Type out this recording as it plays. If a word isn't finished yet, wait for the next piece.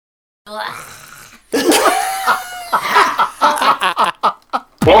Welcome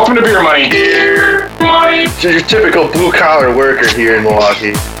to Beer Money. Beer Money. Just your typical blue-collar worker here in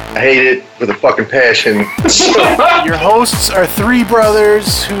Milwaukee. I hate it with a fucking passion. Your hosts are three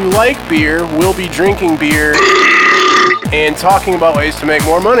brothers who like beer, will be drinking beer, and talking about ways to make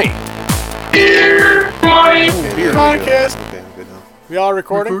more money. Beer Money. Beer podcast. Okay, I'm good now. We all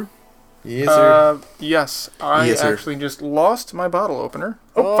recording? Yes, sir. Yes, I Yes, sir. actually just lost my bottle opener.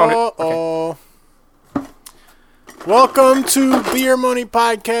 Oh, found it. Okay. Uh-oh. Welcome to Beer Money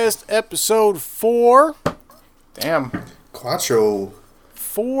Podcast, episode 4. Damn. Quattro.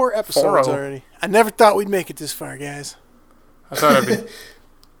 4 episodes 4-0. already. I never thought we'd make it this far, guys. I thought I'd be.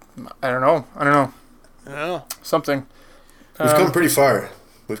 I don't know. I don't know. Something. We've come pretty far.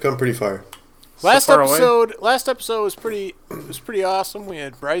 Last far away. episode was pretty awesome. We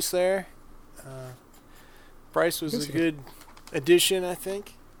had Bryce there. Bryce was a good addition, I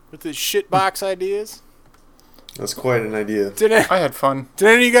think, with his shitbox ideas. That's quite an idea. Did I had fun.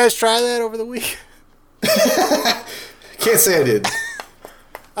 any of you guys try that over the week? Can't say I did.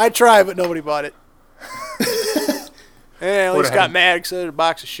 I tried, but nobody bought it. And I at least Would've got had- mad because there was a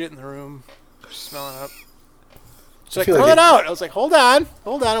box of shit in the room, smelling up. She's like, feel pull like it out. I was like, hold on,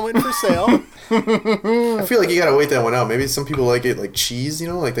 I'm waiting for sale. I feel like you gotta wait that one out. Maybe some people like it like cheese,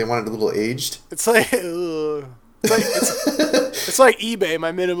 like they want it a little aged. It's like, ugh. It's like eBay.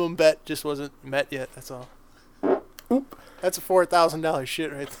 My minimum bet just wasn't met yet. That's all. Oop. That's a $4,000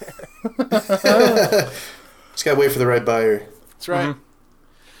 shit right there. Just gotta wait for the right buyer. That's right.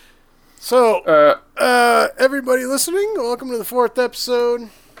 So, everybody listening, welcome to the 4th episode.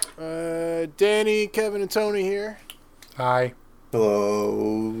 Danny, Kevin, and Tony here. Hi.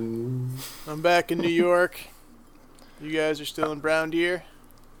 Hello. I'm back in New York. You guys are still in Brown Deer.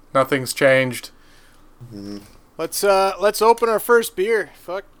 Nothing's changed. Let's open our first beer.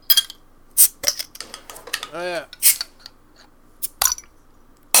 Fuck. Oh yeah.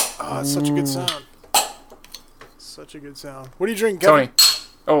 Oh, it's such a good sound. Such a good sound. What are you drinking, Kevin?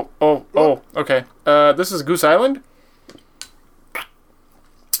 Tony. Okay. This is Goose Island.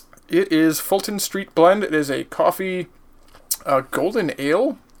 It is Fulton Street Blend. It is a coffee golden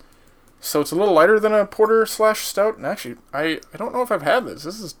ale. So it's a little lighter than a porter / stout. And actually, I don't know if I've had this.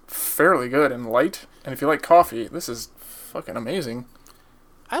 This is fairly good and light. And if you like coffee, this is fucking amazing.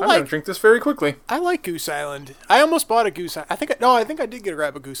 I'm going to drink this very quickly. I like Goose Island. I almost bought a Goose Island. I think I did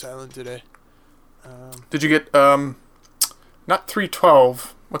grab a Goose Island today. Did you get, not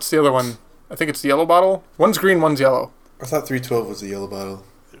 312. What's the other one? I think it's the yellow bottle. One's green, one's yellow. I thought 312 was the yellow bottle.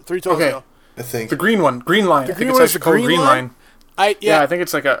 312. Okay. I think. The green one. Green Line. The I green think one it's is the actually called Green Green Line? Line. Yeah, I think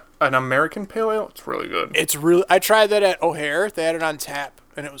it's like an American pale ale. It's really good. it's really. I tried that at O'Hare. They had it on tap,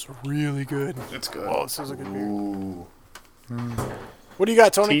 and it was really good. It's good. Oh, this is a good beer. Ooh. What do you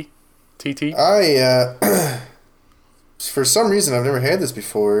got, Tony? TT. For some reason, I've never had this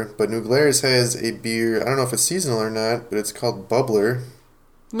before, but New Glarus has a beer. I don't know if it's seasonal or not, but it's called Bubbler.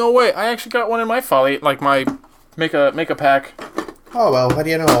 No way. I actually got one in my folly. Like my make a pack. Oh well, how do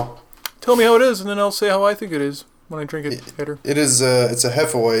you know? Tell me how it is, and then I'll say how I think it is when I drink it later. It is. It's a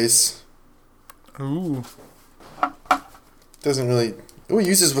Hefeweiss. Ooh. Doesn't really. Oh, it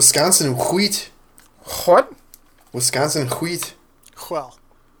uses Wisconsin wheat. What? Wisconsin wheat. Well,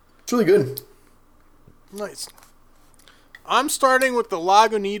 It's really good. nice. I'm starting with the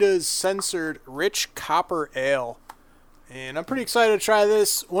Lagunitas Censored Rich Copper Ale. And I'm pretty excited to try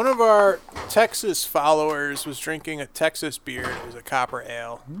this. One of our Texas followers was drinking a Texas beer. It was a copper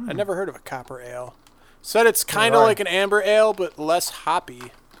ale. I'd never heard of a copper ale. Said it's kind of like an amber ale, but less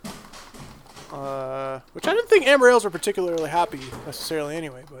hoppy. Which I didn't think amber ales were particularly hoppy necessarily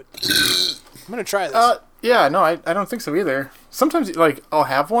anyway, but I'm going to try this. Yeah. No, I don't think so either. Sometimes like I'll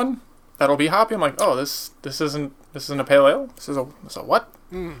have one that'll be hoppy. I'm like, oh, this isn't a pale ale. This is a what?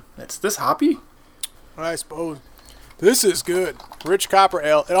 It's this hoppy. I suppose. This is good. Rich copper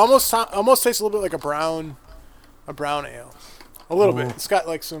ale. It almost tastes a little bit like a brown ale. A little bit. It's got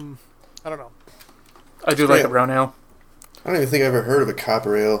like some, I don't know. I do like a brown ale. I don't even think I ever heard of a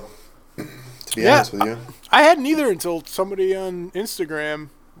copper ale. To be honest with you. I hadn't either until somebody on Instagram,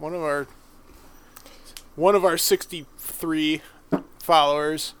 one of our 63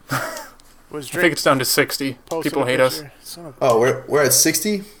 followers, was I think drinking. it's down to 60. People hate us. Oh, we're at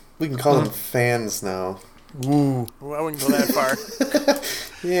 60. We can call them fans now. Ooh. Well, I wouldn't go that far.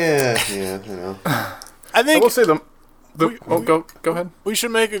 Yeah, I know. I I think will say go ahead. we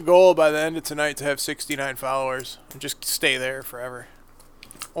should make a goal by the end of tonight to have 69 followers and just stay there forever.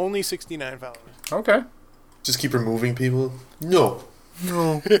 Only 69 followers. Okay. Just keep removing people? No.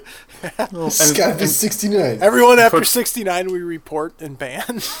 No. It's gotta be 69. Everyone after Put- 69 we report and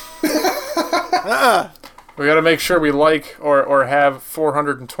ban. We got to make sure we like or have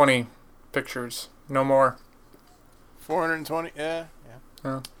 420 pictures. No more. 420. Yeah.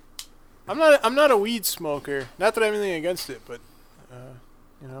 Yeah. I'm not a weed smoker. Not that I have anything against it, but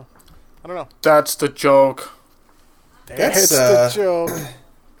you know, I don't know. That's the joke. That's, That's the joke.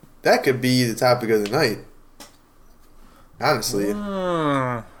 That could be the topic of the night. Honestly.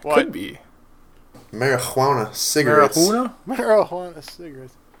 What? What? Could be. Marijuana cigarettes. Marijuana? Marijuana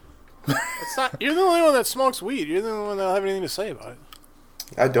cigarettes. It's not. You're the only one that smokes weed. You're the only one that'll have anything to say about it.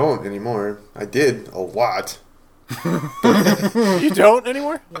 I don't anymore. I did a lot. You don't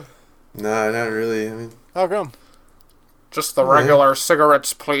anymore? Nah, not really. I mean, How come? Just the regular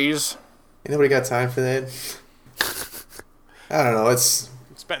cigarettes, please. ain't nobody got time for that. I don't know. It's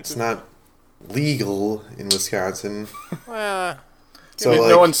Expensive. not legal in Wisconsin. Uh, So No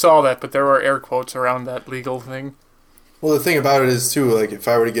like, one saw that, but there were air quotes around that legal thing. well, the thing about it is too, like, if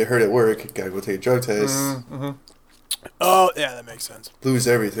I were to get hurt at work, I gotta go take a drug test, oh yeah, that makes sense. lose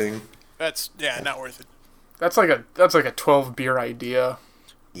everything. That's not worth it. That's like a 12 beer idea.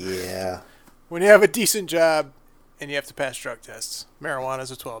 Yeah. When you have a decent job and you have to pass drug tests, marijuana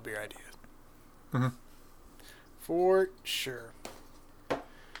is a 12 beer idea. For sure.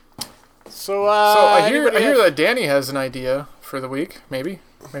 So I hear anybody have- that Danny has an idea for the week. Maybe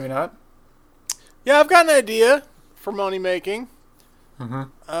not. Yeah, I've got an idea for money making.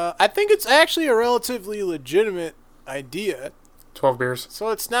 I think it's actually a relatively legitimate idea. 12 beers. So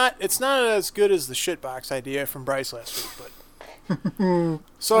it's not as good as the shitbox idea from Bryce last week, but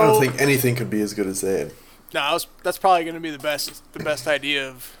so I don't think anything could be as good as that. no, that's probably going to be the best idea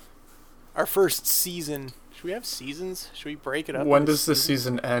of our first season. Should we have seasons? Should we break it up? When into does the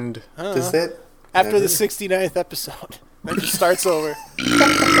season end? I don't Does know. that After the ever- 69th episode, then it just starts over.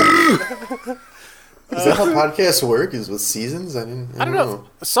 Is that how podcasts work? Is with seasons? I don't know.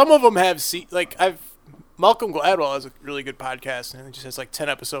 Some of them have Malcolm Gladwell has a really good podcast, and it just has like 10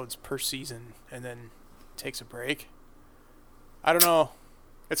 episodes per season, and then takes a break. I don't know.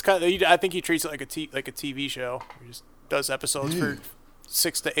 It's kind of. I think he treats it like a TV show. He just does episodes for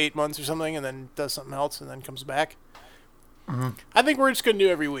 6 to 8 months or something, and then does something else, and then comes back. I think we're just gonna do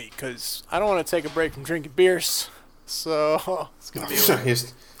every week because I don't want to take a break from drinking beers. So it's gonna be.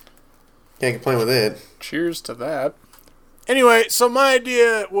 Can't complain with it. Cheers to that. Anyway, so my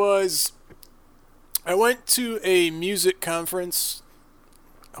idea was I went to a music conference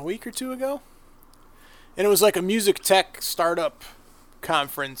a week or two ago, and it was like a music tech startup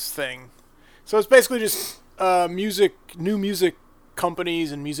conference thing. So it's basically just new music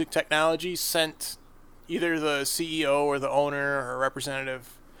companies and music technology sent either the CEO or the owner or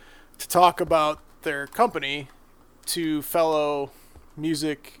representative to talk about their company to fellow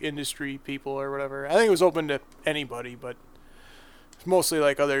music industry people or whatever. I think it was open to anybody, but it's mostly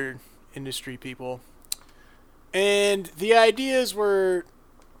like other industry people. And the ideas were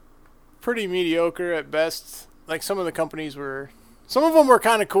pretty mediocre at best. Like some of the companies some of them were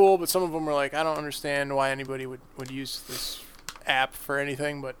kind of cool, but some of them were like, I don't understand why anybody would use this app for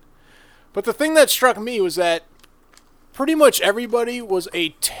anything. But the thing that struck me was that pretty much everybody was a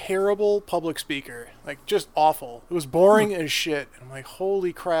terrible public speaker. Like, just awful. It was boring as shit. And I'm like,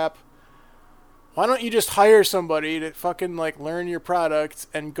 holy crap. Why don't you just hire somebody to fucking, like, learn your product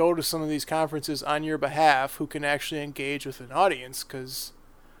and go to some of these conferences on your behalf who can actually engage with an audience? Because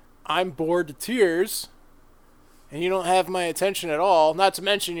I'm bored to tears, and you don't have my attention at all. Not to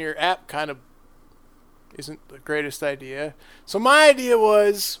mention your app kind of isn't the greatest idea. So my idea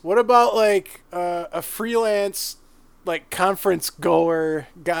was, what about, like, a freelance, like, conference goer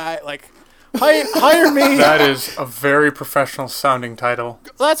guy, like, hire me. That is a very professional sounding title.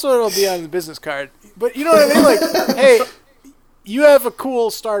 That's what it'll be on the business card. But you know what I mean? Like, hey, you have a cool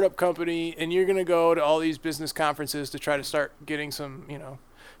startup company, and you're going to go to all these business conferences to try to start getting some,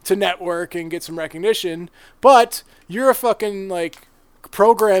 to network and get some recognition. But you're a fucking, like,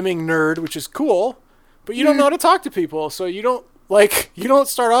 programming nerd, which is cool, but you don't know how to talk to people. So you don't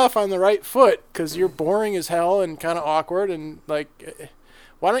start off on the right foot because you're boring as hell and kind of awkward. And, like,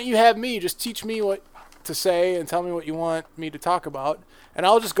 why don't you have me just teach me what to say and tell me what you want me to talk about, and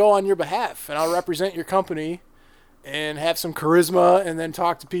I'll just go on your behalf, and I'll represent your company and have some charisma and then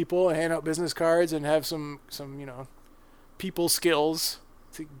talk to people and hand out business cards and have some people skills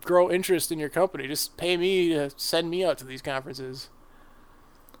to grow interest in your company. Just pay me to send me out to these conferences.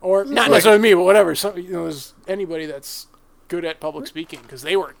 Or not necessarily me, but whatever. There's anybody that's good at public speaking, because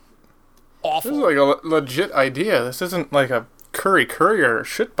they were awful. This is like a legit idea. This isn't like a Curry or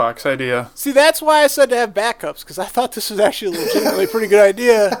shitbox idea. See, that's why I said to have backups, because I thought this was actually a legitimately pretty good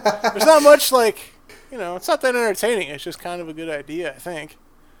idea. There's not much, like, it's not that entertaining. It's just kind of a good idea, I think.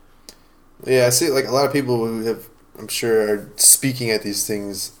 Yeah, I see, like, a lot of people who have, I'm sure, are speaking at these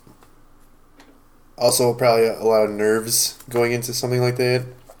things. Also, probably a lot of nerves going into something like that.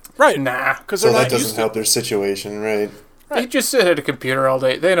 Right. Nah. Because So they're that not doesn't used to help their situation, right? They just sit at a computer all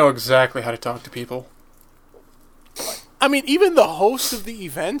day. They know exactly how to talk to people. I mean, even the host of the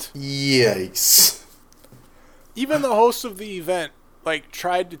event, Yikes. like,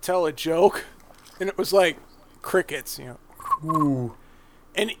 tried to tell a joke, and it was like crickets, Ooh.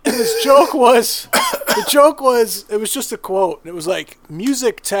 And this joke was, it was just a quote. It was like,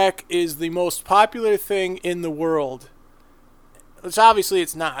 music tech is the most popular thing in the world. Which obviously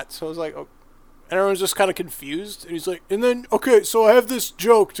it's not. So I was like, oh. And everyone's just kind of confused. And he's like, and then, okay, so I have this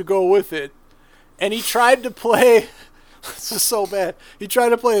joke to go with it. And he tried to play, this is so bad. He tried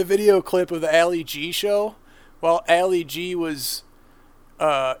to play a video clip of the Ali G show while Ali G was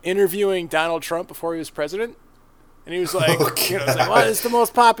interviewing Donald Trump before he was president. And he was like, it's like, what is the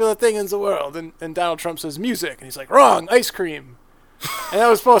most popular thing in the world? And Donald Trump says music. And he's like, wrong, ice cream. And that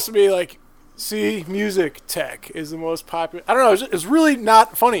was supposed to be like, see, music tech is the most popular. I don't know. It's really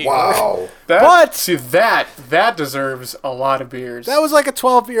not funny. Wow. That deserves a lot of beers. That was like a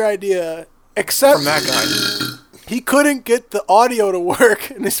 12-beer idea, except from that guy. He couldn't get the audio to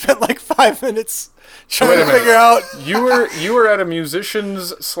work, and they spent like 5 minutes trying to figure out. You were at a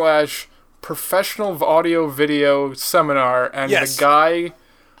musicians / professional audio video seminar, and yes. The guy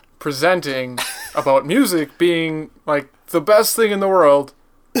presenting about music being like the best thing in the world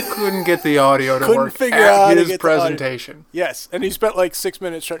couldn't get the audio to work figure out at how to his get presentation. Yes, and he spent like 6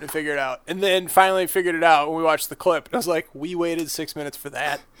 minutes trying to figure it out, and then finally figured it out when we watched the clip. And I was like, we waited 6 minutes for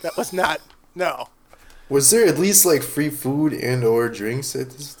that. That was not no. Was there at least like free food and or drinks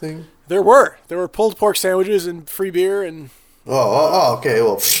at this thing? There were pulled pork sandwiches and free beer and. Oh, okay.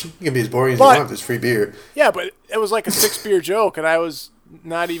 Well, you can be as boring as you want. There's free beer. Yeah, but it was like a 6-beer joke, and I was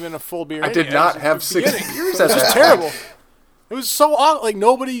not even a full beer. I did not have 6 beers. It was just terrible. It was so awkward. Like,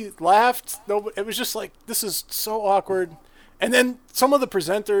 nobody laughed. It was just like, this is so awkward. And then some of the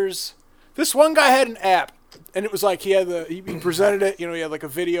presenters, this one guy had an app, and it was like he presented it. He had like a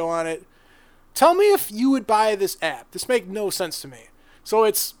video on it. Tell me if you would buy this app. This makes no sense to me. So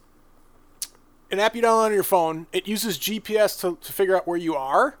it's an app you download on your phone. It uses GPS to figure out where you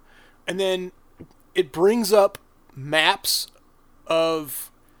are, and then it brings up maps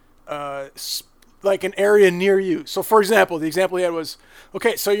of like an area near you. So, for example, the example he had was,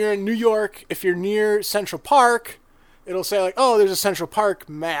 okay, so you're in New York. If you're near Central Park, it'll say like, oh, there's a Central Park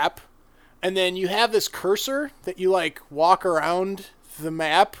map, and then you have this cursor that you like walk around the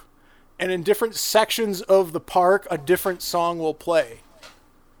map, and in different sections of the park, a different song will play.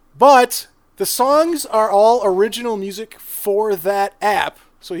 But the songs are all original music for that app.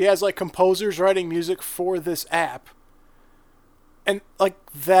 So he has like composers writing music for this app. And like,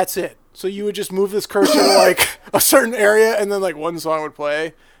 that's it. So you would just move this cursor to like a certain area, and then like one song would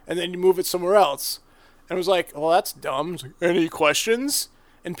play, and then you move it somewhere else. And it was like, well, that's dumb. Like, any questions?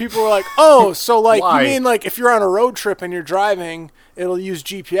 And people were like, oh, so like, you mean like if you're on a road trip and you're driving, it'll use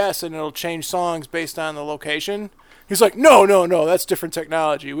GPS and it'll change songs based on the location? He's like, no, that's different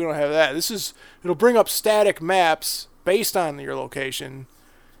technology. We don't have that. It'll bring up static maps based on your location.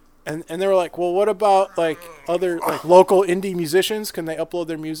 And they were like, well, what about like other like local indie musicians? Can they upload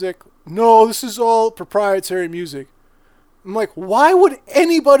their music? No, this is all proprietary music. I'm like, why would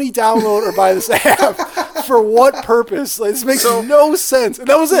anybody download or buy this app? For what purpose? Like, this makes no sense. And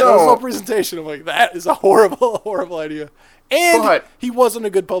that was it. That was the whole presentation. I'm like, that is a horrible, horrible idea. And he wasn't a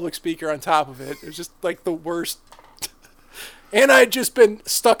good public speaker on top of it. It was just like the worst. And I'd just been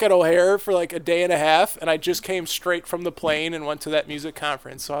stuck at O'Hare for like a day and a half, and I just came straight from the plane and went to that music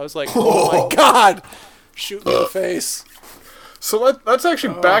conference. So I was like, oh my God, shoot me in the face. So let's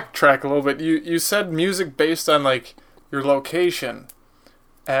actually backtrack a little bit. You said music based on like your location,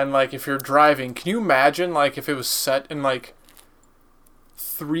 and like if you're driving, can you imagine like if it was set in like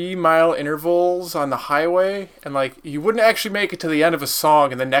 3-mile intervals on the highway, and like you wouldn't actually make it to the end of a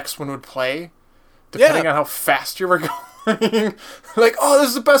song and the next one would play depending on how fast you were going. Like, oh, this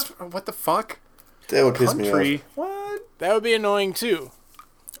is the best. What the fuck? That would piss me off. What? That would be annoying too.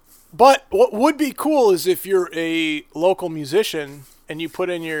 But what would be cool is if you're a local musician and you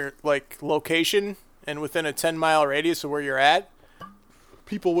put in your like location and within a 10-mile radius of where you're at,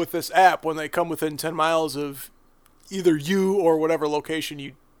 people with this app, when they come within 10 miles of either you or whatever location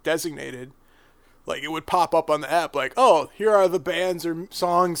you designated, like it would pop up on the app like, oh, here are the bands or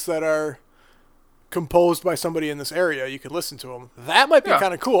songs that are composed by somebody in this area. You could listen to them. That might be Yeah.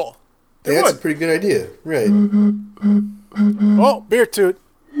 kind of cool. That's a would. pretty good idea. Right. Oh, beer toot.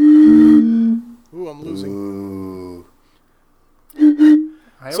 Ooh, I'm losing. Ooh.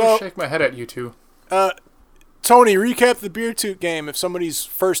 I So- always shake my head at you two. Tony, recap the beer toot game if somebody's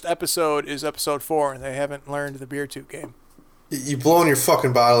first episode is episode 4 and they haven't learned the beer toot game. You blow in your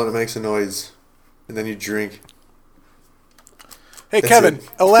fucking bottle and it makes a noise. And then you drink. Hey, That's Kevin, it.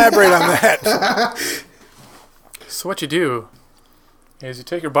 elaborate on that. So what you do is you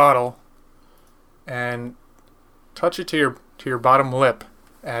take your bottle and touch it to your bottom lip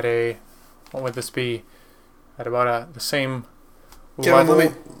at a, what would this be? At about the same Kevin,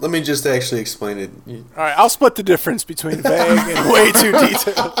 level. let me just actually explain it. All right, I'll split the difference between vague and way too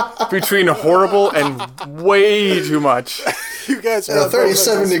detailed. Between horrible and way too much. You guys are At a on both ends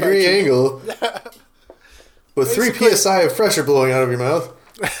of 37 the degree spectrum. angle. With 3 Basically- psi of pressure blowing out of your mouth.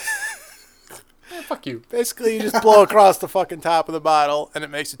 Fuck you. Basically, you just blow across the fucking top of the bottle, and it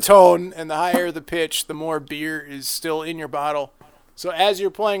makes a tone, and the higher the pitch, the more beer is still in your bottle. So as you're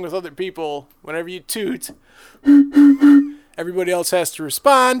playing with other people, whenever you toot, everybody else has to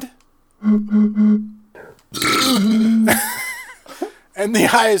respond. And the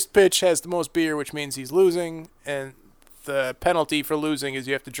highest pitch has the most beer, which means he's losing, and the penalty for losing is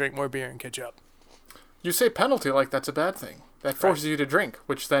you have to drink more beer and catch up. You say penalty like that's a bad thing. That forces you to drink,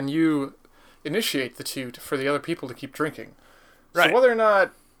 which then you initiate the toot for the other people to keep drinking. Right. So whether or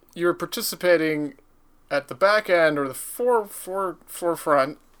not you're participating at the back end or the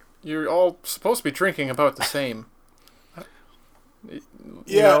forefront, you're all supposed to be drinking about the same. You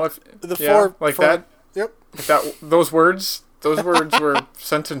Yeah, know, like four- that. Yep. If that those words were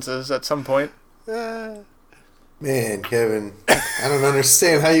sentences at some point. Man, Kevin, I don't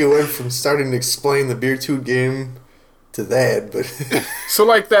understand how you went from starting to explain the beer toot game to that, but So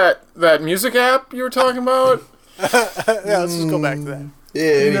like that music app you were talking about. Yeah, let's just go back to that. yeah.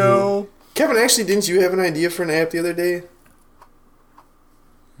 Anywho. No. Kevin, actually, didn't you have an idea for an app the other day?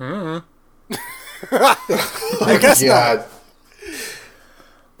 I guess not. God.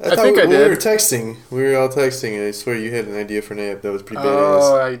 I think I we did. were texting. We were all texting, and I swear you had an idea for an app that was pretty Oh,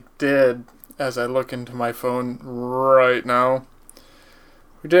 badass. I did. As I look into my phone right now,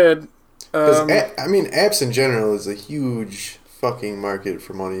 we did. Because apps in general is a huge fucking market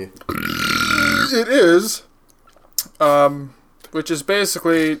for money. It is. Which is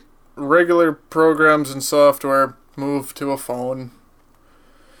basically regular programs and software moved to a phone.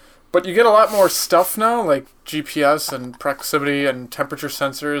 But you get a lot more stuff now, like GPS and proximity and temperature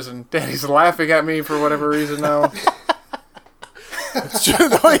sensors, and Danny's laughing at me for whatever reason now.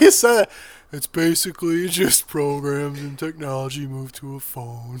 The way you said it, it's basically just programs and technology moved to a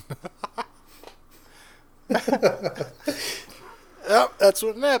phone. Yep, that's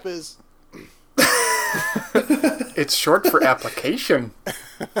what an app is. It's short for application.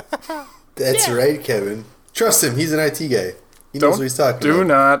 That's right, Kevin. Trust him. He's an IT guy. He knows what he's talking Do about.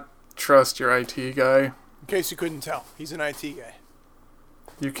 not trust your IT guy. In case you couldn't tell, he's an IT guy.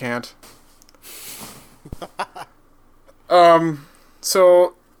 You can't.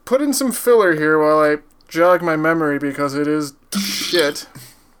 So put in some filler here while I jog my memory because it is shit.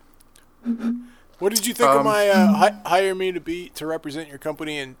 What did you think of my hire me to represent your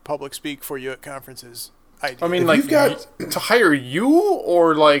company in public speak for you at conferences idea? I mean, If like you've got- to hire you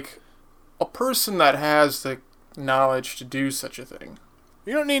or like a person that has the knowledge to do such a thing.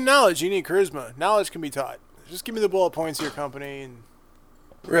 You don't need knowledge, you need charisma. Knowledge can be taught. Just give me the bullet points of your company and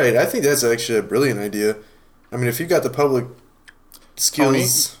Right. I think that's actually a brilliant idea. I mean, if you've got the public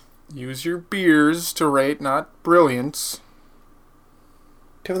skills... Use your beers to rate, not brilliance.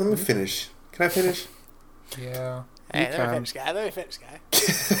 Kevin, let me finish. Can I finish? Yeah. hey, you let can. me finish, guy. Let me finish,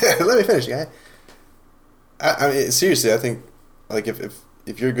 guy. Let me finish, guy. I mean, seriously, I think, like,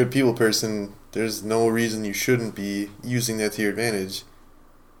 if you're a good people person, there's no reason you shouldn't be using that to your advantage.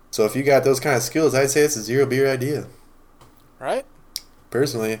 So if you got those kind of skills, I'd say it's a zero beer idea, Right?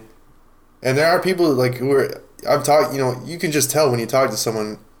 personally. And there are people, like, who are... I've talked, you can just tell when you talk to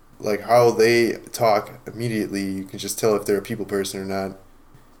someone, like, how they talk immediately. You can just tell if they're a people person or not.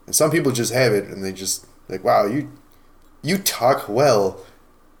 And some people just have it, and they just, like, wow, you talk well.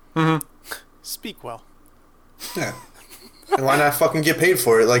 Speak well. Yeah. And why not fucking get paid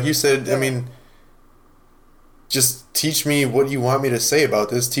for it? Like you said, I mean, just teach me what you want me to say about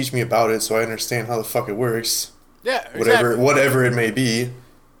this. Teach me about it so I understand how the fuck it works. Yeah, exactly. Whatever it may be.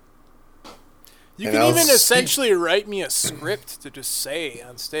 You and can I'll even speak- essentially write me a script to just say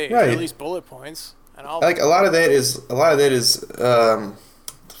on stage, or Right. at least bullet points, and I'll. Like a lot of that is what the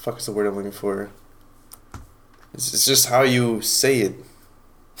fuck is the word I'm looking for? It's just how you say it.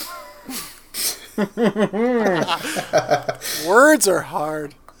 Words are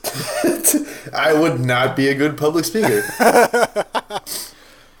hard. I would not be a good public speaker.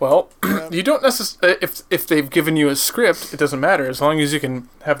 Well, you don't necessarily... If they've given you a script, it doesn't matter. As long as you can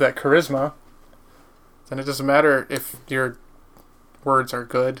have that charisma, then it doesn't matter if your words are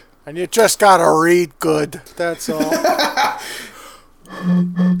good. And you just gotta read good. That's all.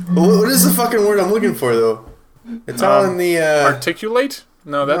 What is the fucking word I'm looking for, though? It's all in the... Articulate?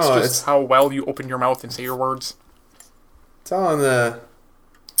 No, that's No, just it's- how well you open your mouth and say your words. It's all in the...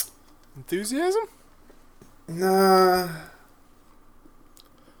 Enthusiasm? Nah...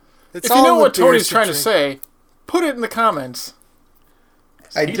 It's If you all know in the what Tony's beers trying to drink. say, put it in the comments.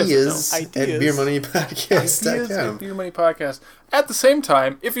 Ideas, Ideas. at beermoneypodcast.com. Ideas at Beer Money Podcast. At the same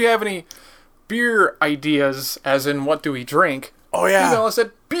time, if you have any beer ideas, as in what do we drink, Oh, yeah. email us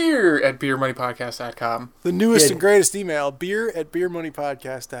at beer@beermoneypodcast.com. The newest Yeah. and greatest email,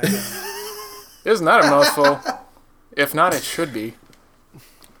 beer@beermoneypodcast.com. Isn't that a mouthful? If not, it should be.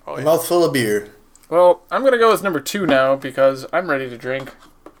 Oh, A yeah. mouthful of beer. Well, I'm going to go with number 2 now because I'm ready to drink.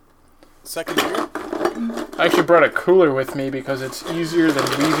 Second beer? I actually brought a cooler with me because it's easier than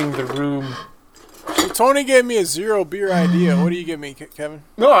leaving the room. So Tony gave me a 0 beer idea. What do you give me, Kevin?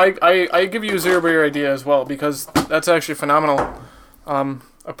 No, I give you a 0 beer idea as well because that's actually a phenomenal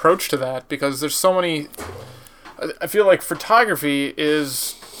approach to that because there's so many... I feel like photography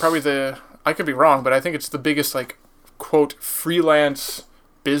is probably I could be wrong, but I think it's the biggest, like, quote, freelance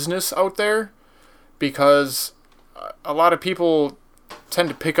business out there because a lot of people tend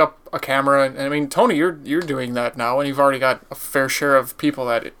to pick up a camera, and I mean, Tony, you're doing that now, and you've already got a fair share of people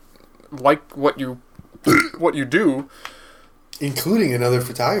that like what you do. Including another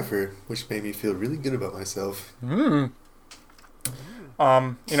photographer, which made me feel really good about myself. You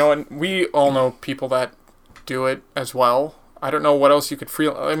know, and we all know people that do it as well. I don't know what else you could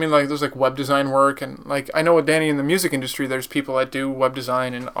I mean, like, there's, like, web design work, and, like, I know with Danny in the music industry, there's people that do web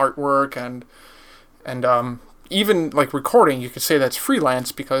design and artwork, and even, like, recording, you could say that's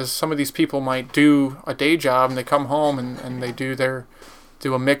freelance, because some of these people might do a day job, and they come home, and they do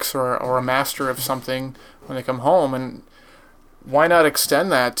a mix or a master of something when they come home, and why not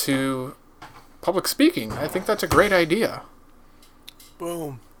extend that to public speaking? I think that's a great idea.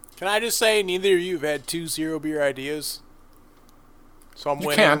 Boom. Can I just say neither of you have had 2 0 beer ideas? So I'm You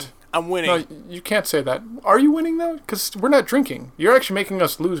winning. can't. I'm winning. No, you can't say that. Are you winning, though? Because we're not drinking. You're actually making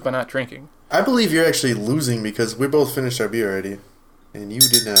us lose by not drinking. I believe you're actually losing because we both finished our beer already. And you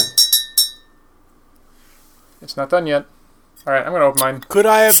did not. It's not done yet. All right, I'm going to open mine. Could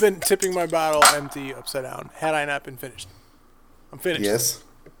I have been tipping my bottle empty upside down had I not been finished? I'm finished. Yes.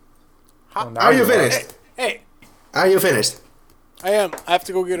 Well, now Are you are. finished? Hey, Are you finished? I am. I have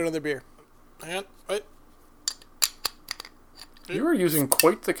to go get another beer. Hang on. Wait. You are using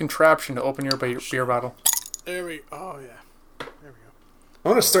quite the contraption to open your beer bottle. There we go. Oh, yeah. There we go. I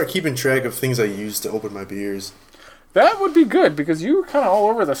want to start keeping track of things I use to open my beers. That would be good, because you were kind of all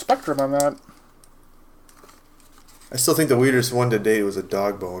over the spectrum on that. I still think the weirdest one to date was a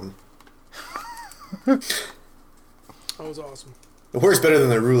dog bone. That was awesome. It works better than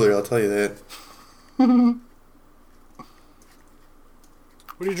the ruler, I'll tell you that.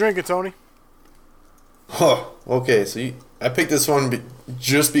 What are you drinking, Tony? Oh, okay, so I picked this one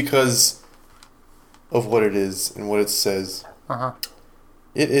just because of what it is and what it says. Uh-huh.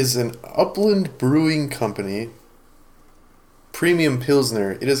 It is an Upland Brewing Company Premium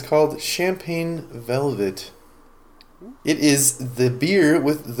Pilsner. It is called Champagne Velvet. It is the beer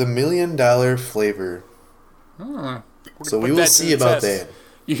with the $1 million flavor. So we put will that to see the about test. that.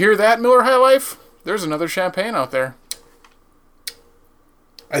 You hear that, Miller High Life? There's another champagne out there.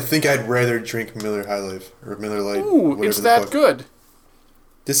 I think I'd rather drink Miller High Life or Miller Lite. Ooh, whatever it's the that fuck. good.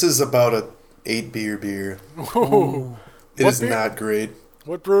 This is about a 8 beer. Ooh. It What is beer? not great.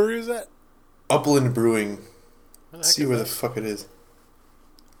 What brewery is that? Upland Brewing. Where the Let's heck see is where the that? fuck it is.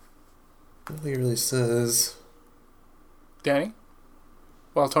 I don't think it really says. Danny?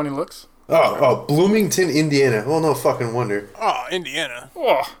 While Tony looks. Oh, Bloomington, Indiana. Oh, no fucking wonder. Oh, Indiana.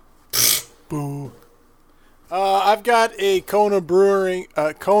 Oh, Boo. I've got a Kona Brewing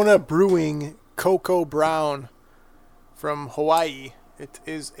Cocoa Brown from Hawaii. It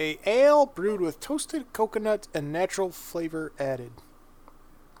is a ale brewed with toasted coconut and natural flavor added.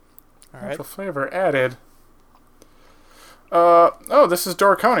 All right. natural flavor added. This is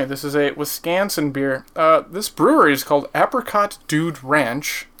Door County. This is a Wisconsin beer. This brewery is called Apricot Dude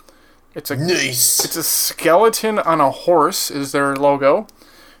Ranch. It's Nice. a skeleton on a horse is their logo.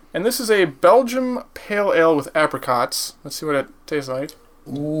 And this is a Belgium pale ale with apricots. Let's see what it tastes like.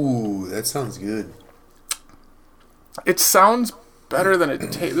 Ooh, that sounds good. It sounds better than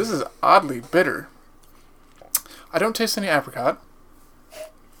it tastes. This is oddly bitter. I don't taste any apricot,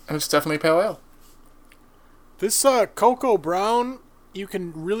 and it's definitely pale ale. This Cocoa Brown, you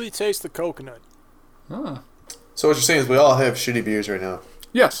can really taste the coconut. So what you're saying is we all have shitty beers right now.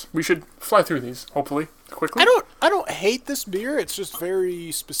 Yes, we should fly through these, hopefully, quickly. I don't hate this beer. It's just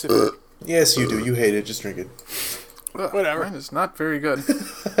very specific. Yes, you do. You hate it. Just drink it. Whatever. Mine is not very good.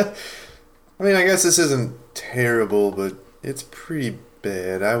 I mean, I guess this isn't terrible, but it's pretty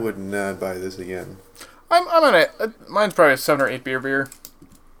bad. I would not buy this again. I'm on it. Mine's probably a 7 or 8 beer.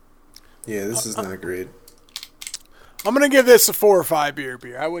 Yeah, this is not great. I'm going to give this a 4 or 5 beer.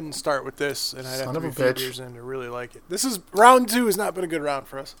 I wouldn't start with this, and I'd Son have to of be a a few bitch. beers in to really like it. This is round 2 has not been a good round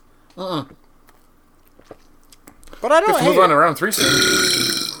for us. But I don't Let's hate move on it. to round 3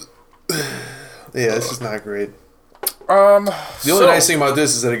 soon. Yeah, this is not great. The The only nice thing about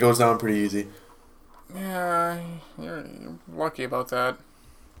this is that it goes down pretty easy. Yeah, you're lucky about that.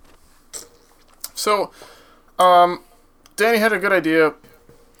 So, Danny had a good idea.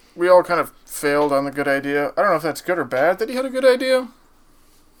 We all kind of failed on the good idea. I don't know if that's good or bad that he had a good idea.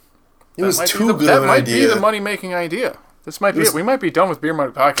 It was That might too be good that of an might idea. be the money-making idea. This might be it. We might be done with Beer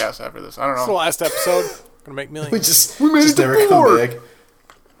Money Podcast after this. I don't It's the know. last episode. Gonna make millions. We made just it to never 4. come back.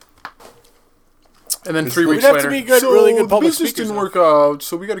 And then 3 weeks have to later, be good, so really good public business speakers, didn't though. work out,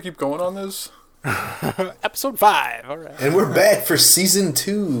 so we got to keep going on this. Episode 5. All right. And we're back for season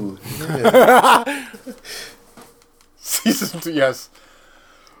 2. Yeah. Season 2, yes.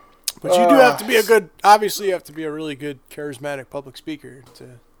 But you do have to be a good. Obviously, you have to be a really good, charismatic public speaker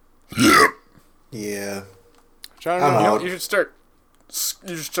to. Yeah. Which I don't I'm know. out. You should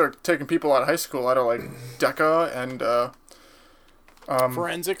start taking people out of high school out of like DECA and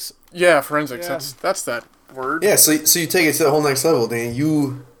Forensics. yeah, forensics. Yeah. That's that word. Yeah, so you take it to the whole next level, Danny.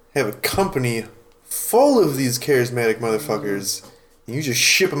 You have a company full of these charismatic motherfuckers, and you just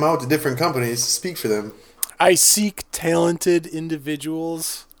ship them out to different companies to speak for them. I seek talented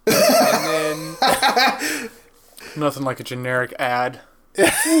individuals, and then Nothing like a generic ad.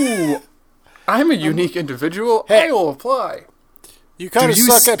 Ooh, I'm a unique individual. Hey. I will apply. you kind Do of you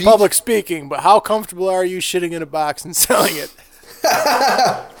suck at speak- public speaking. But how comfortable are you shitting in a box and selling it?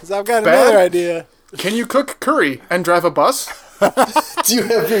 Because I've got Bad? another idea. Can you cook curry and drive a bus? Do you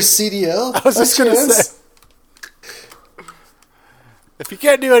have your CDL? I was just gonna say. If you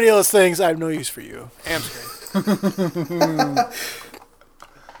can't do any of those things, I have no use for you. Hamstring.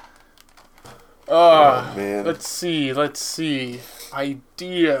 Oh, man. Let's see.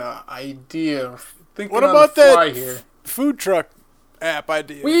 Idea. Thinking What on about the fly that here? food truck app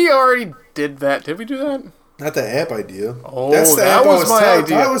idea? We already did that. Did we do that? Not the app idea. Oh, That's the that app I was my talking-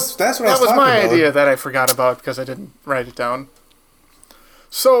 idea. that's what I was That was talking my about. idea that I forgot about because I didn't write it down.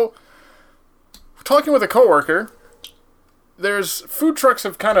 So, talking with a coworker, there's food trucks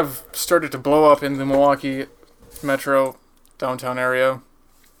have kind of started to blow up in the Milwaukee metro downtown area.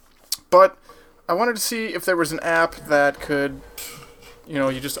 But I wanted to see if there was an app that could,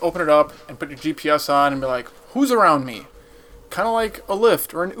 you just open it up and put your GPS on and be like, who's around me? Kind of like a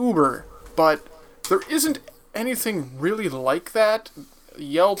Lyft or an Uber, but there isn't anything really like that.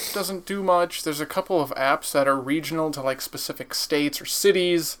 Yelp doesn't do much. There's a couple of apps that are regional to like specific states or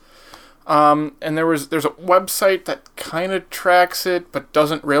cities. And there's a website that kind of tracks it, but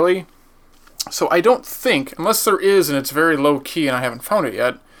doesn't really. So I don't think, unless there is and it's very low key and I haven't found it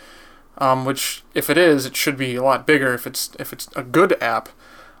yet, which if it is, it should be a lot bigger if it's a good app.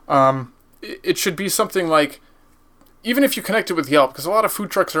 It should be something like, even if you connect it with Yelp, because a lot of food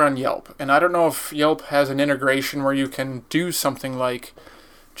trucks are on Yelp, and I don't know if Yelp has an integration where you can do something like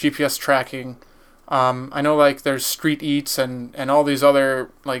GPS tracking. I know like there's Street Eats and all these other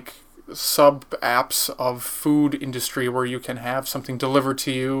like sub apps of food industry where you can have something delivered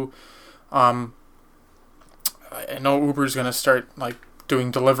to you. I know Uber's gonna start like doing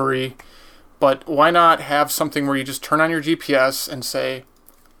delivery, but why not have something where you just turn on your GPS and say,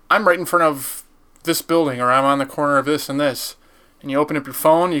 I'm right in front of this building, or I'm on the corner of this and this, and you open up your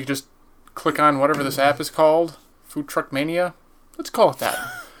phone, you just click on whatever this app is called, Food Truck Mania. Let's call it that.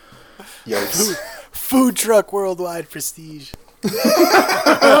 Yikes. Food truck worldwide prestige.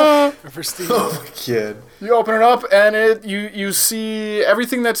 Prestige. Kid. You open it up and you see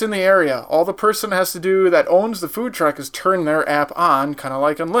everything that's in the area. All the person has to do that owns the food truck is turn their app on, kind of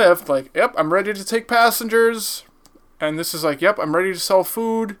like on Lyft, like, yep, I'm ready to take passengers. And this is like, yep, I'm ready to sell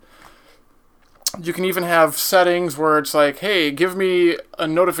food. You can even have settings where it's like, hey, give me a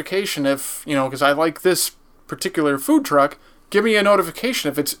notification if, because I like this particular food truck, give me a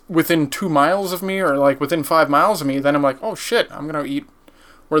notification if it's within 2 miles of me or like within 5 miles of me. Then I'm like, oh shit, I'm going to eat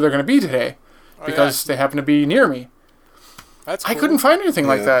where they're going to be today because they happen to be near me. That's I cool. couldn't find anything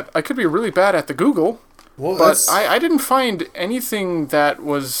like Yeah. that. I could be really bad at the Google, Well, but that's, I didn't find anything that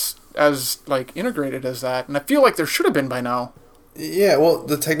was as like integrated as that, and I feel like there should have been by now. yeah. Well,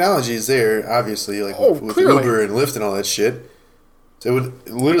 the technology is there, obviously, like Oh, with clearly. Uber and Lyft and all that shit. So it would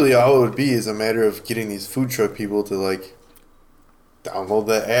literally all it would be is a matter of getting these food truck people to like download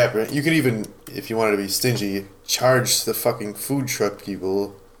the app. Right? You could even, if you wanted to be stingy, charge the fucking food truck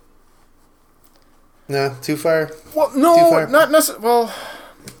people. Nah, too far. Well, Too no, far. not necessarily. Well,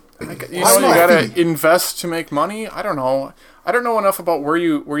 you know, you Small gotta fee. invest to make money. I don't know. I don't know enough about where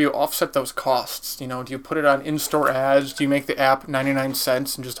you offset those costs. You know, do you put it on in-store ads? Do you make the app 99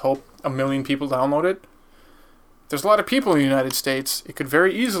 cents and just hope 1 million people download it? There's a lot of people in the United States. It could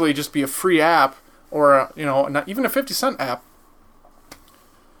very easily just be a free app or not even a 50-cent app.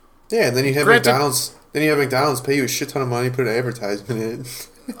 Yeah, and then you have Granted- McDonald's. Then you have McDonald's pay you a shit ton of money, put an advertisement in it.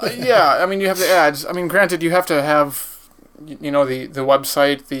 Yeah, I mean, you have the ads. I mean, granted, you have to have, the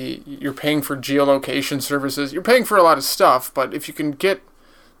website, you're paying for geolocation services. You're paying for a lot of stuff, but if you can get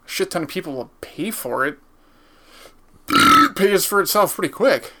a shit ton of people to pay for it, it pays for itself pretty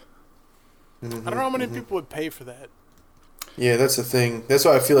quick. I don't know how many people would pay for that. Yeah, that's the thing. That's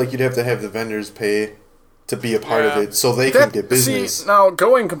why I feel like you'd have to have the vendors pay to be a part Yeah. of it, so they can get business. See, now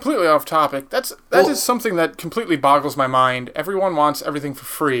going completely off topic, that Well- is something that completely boggles my mind. Everyone wants everything for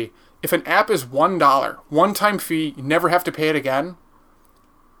free. If an app is $1, one-time fee, you never have to pay it again,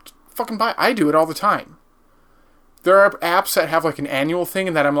 fucking buy. I do it all the time. There are apps that have like an annual thing,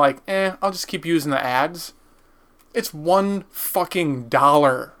 and that I'm like, I'll just keep using the ads. It's $1 fucking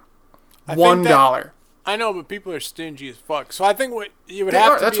dollar. I think $1. I know, but people are stingy as fuck. So I think what you would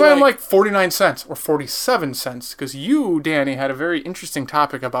have to That's be why I'm like 49 cents or 47 cents, because you, Danny, had a very interesting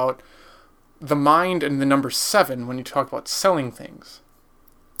topic about the mind and the number 7 when you talk about selling things.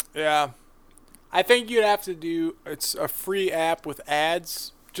 Yeah. I think you'd have to do it's a free app with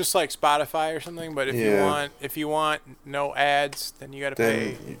ads, just like Spotify or something, but Yeah. if you want no ads, then you got to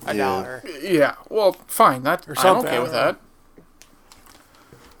pay Then, a yeah. dollar. Yeah, well, fine. I'm something, okay I with don't know. that.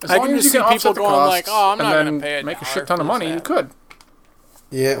 As I long can as just you see can people offset the going like, costs "Oh, I'm not and gonna then pay a make a dollar shit ton of for this money, you app." could.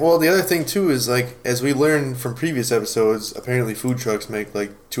 Yeah, well, the other thing too is like as we learned from previous episodes, apparently food trucks make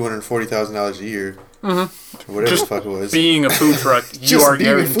like $240,000 a year, or whatever Just the fuck it was. Being a food truck, you Just are being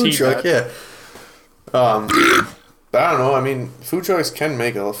a guaranteed that. yeah. But I don't know. I mean, food trucks can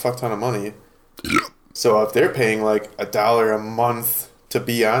make a fuck ton of money. So if they're paying like $1 a month to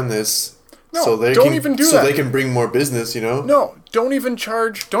be on this, No, so they don't can even do so that. they can bring more business, you know. No, don't even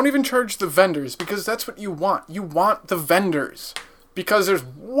charge the vendors, because that's what you want. You want the vendors. Because there's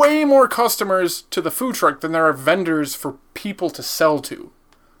way more customers to the food truck than there are vendors for people to sell to.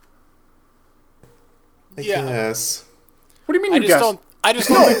 Yeah. Yes. What do you mean I you just guess? don't. I just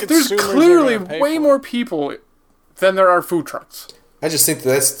don't think There's consumers clearly are gonna pay way for more it. people than there are food trucks. I just think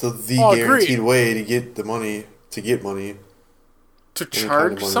that's the Oh, agreed. guaranteed way to get the money. To get money. To kind of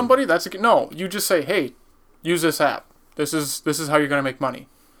charge money. somebody, no. You just say, hey, use this app. This is how you're gonna make money.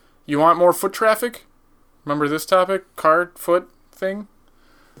 You want more foot traffic? Remember this topic, card, foot thing?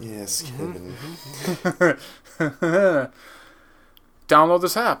 Yes, Kevin. Download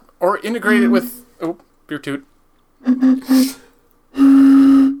this app or integrate it with. Oh, beer toot.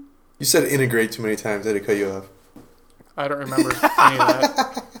 You said integrate too many times. I had to cut you off. I don't remember any of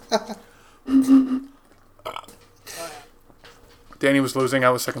that. Danny was losing. I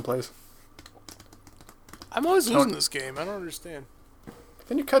was second place. I'm always losing this game. I don't understand.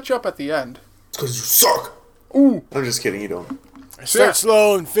 Then you catch up at the end. It's because you suck. Ooh. I'm just kidding. You don't. I start Yeah.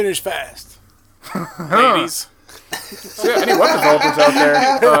 slow and finish fast. Ladies. So yeah, any web developers out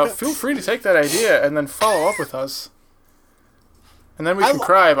there, feel free to take that idea and then follow up with us. And then we can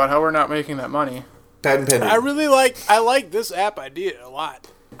cry about how we're not making that money. Patent pending. I like this app idea a lot.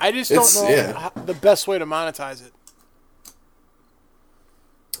 I just don't It's- know yeah. the best way to monetize it.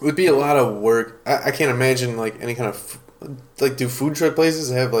 It would be a lot of work. I can't imagine like any kind of like. Do food truck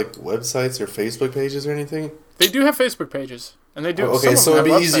places have like websites or Facebook pages or anything? They do have Facebook pages, and they do. some Okay, of so them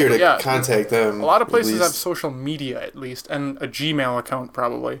it'd have be easier websites, to yeah, contact them. A lot of at places least. have social media at least, and a Gmail account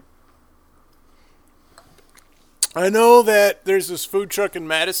probably. I know that there's this food truck in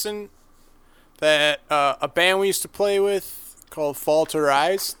Madison that a band we used to play with called Falter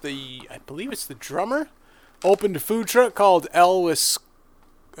Eyes. I believe it's the drummer opened a food truck called Elwis.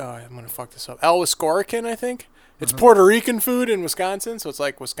 I'm gonna fuck this up. Elwis Gorican, I think. It's Puerto Rican food in Wisconsin, so it's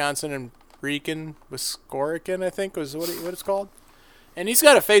like Wisconsin and Rican Wiscorican, I think was what it's called. And he's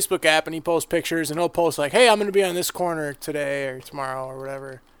got a Facebook app, and he posts pictures, and he'll post like, "Hey, I'm gonna be on this corner today or tomorrow or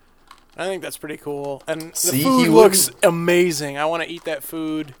whatever." I think that's pretty cool, and the See, food he looks wouldn't- amazing. I want to eat that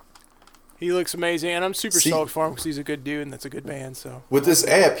food, He looks amazing, and I'm super See- stoked for him because he's a good dude and that's a good band. So With this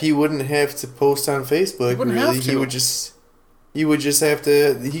app, he wouldn't have to post on Facebook. wouldn't Really, have to. he would just have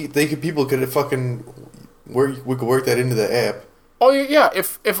to. People could fucking work. We could work that into the app. Oh yeah,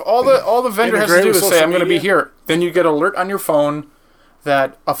 if all the vendor has to Integrate do with is say social I'm going to be media. here, then you get alert on your phone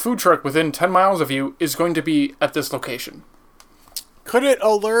that a food truck within 10 miles of you is going to be at this location. could it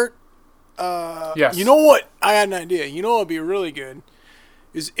alert? Yes. You know what? I had an idea. You know what would be really good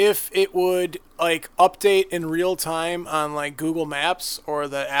is if it would like update in real time on like Google Maps or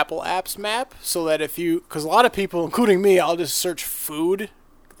the Apple Apps map, so that if you, because a lot of people, including me, I'll just search food.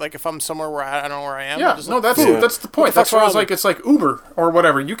 Like if I'm somewhere where I don't know where I am. I'll Yeah, just no, look, that's food. that's the What point. the fuck's That's why I was wrong like, with- it's like Uber or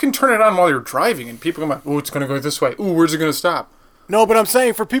whatever. You can turn it on while you're driving, and people come out, oh, it's going to go this way. Ooh, where's it going to stop? No, but I'm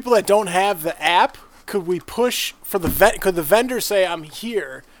saying for people that don't have the app, could we push for the could the vendor say I'm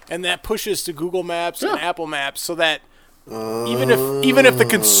here, and that pushes to Google Maps and Yeah. Apple Maps, so that even if the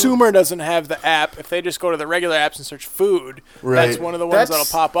consumer doesn't have the app, if they just go to the regular apps and search food, that's Right. one of the ones that'll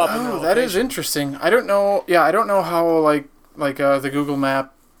pop up. in Oh, the that is location. interesting. I don't know. Yeah, I don't know how like the Google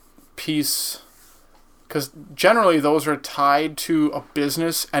Map piece, because generally those are tied to a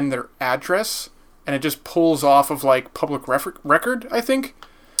business and their address, and it just pulls off of like public record. I think.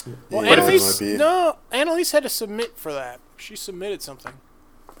 Well, Yeah, Annalise, it might be. no, Annalise had to submit for that. She submitted something.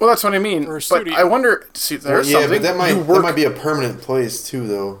 Well, that's what I mean. Or a But studio. I wonder. See, there's yeah, something. but that You might work- that might be a permanent place too,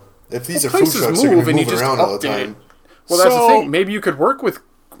 though. If these Well, are food places trucks, they're move gonna and be you moving just around all the update. time. Well, that's the So- thing. Maybe you could work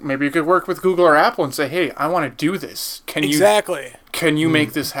with Google or Apple and say, "Hey, I want to do this. Exactly. Can you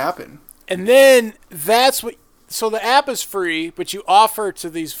make this happen?" And then that's what. So the app is free, but you offer to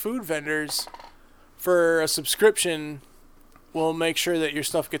these food vendors for a subscription. Will make sure that your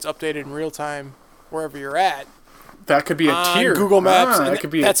stuff gets updated in real time wherever you're at. That could be a On tier. Google Maps, and that could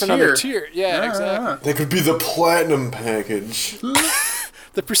be that's a tier. another tier. Yeah, exactly. That could be the platinum package.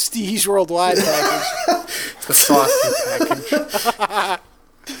 The Prestige Worldwide package. The saucy package.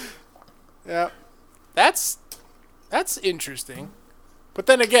 Yeah, that's interesting. But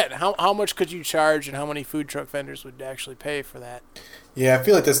then again, how much could you charge, and how many food truck vendors would actually pay for that? Yeah, I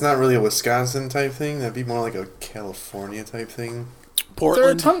feel like that's not really a Wisconsin type thing. That'd be more like a California type thing.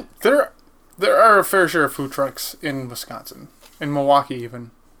 Portland. There are a fair share of food trucks in Wisconsin, in Milwaukee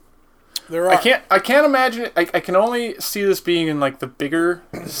even. There are. I can't imagine it. I can only see this being in like the bigger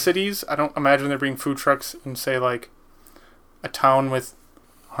cities. I don't imagine there being food trucks in say like a town with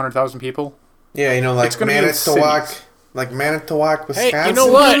 100,000 people. Yeah, you know, like It's gonna be in Manitowoc, cities. Wisconsin. Hey, you know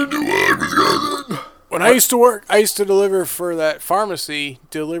what? When I used to work, I used to deliver for that pharmacy,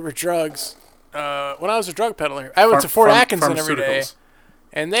 deliver drugs. When I was a drug peddler, I went to Fort Atkinson every day, pharmaceuticals.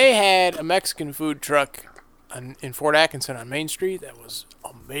 and they had a Mexican food truck in Fort Atkinson on Main Street that was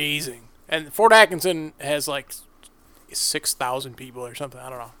amazing. And Fort Atkinson has like 6,000 people or something. I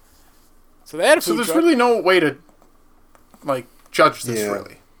don't know. So they had a So food there's truck. really no way to like judge this Yeah.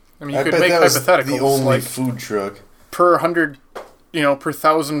 really. I mean, you I could bet make that was hypotheticals the only like food truck. per 100, per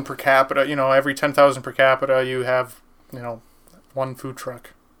 1,000 per capita, every 10,000 per capita, you have, one food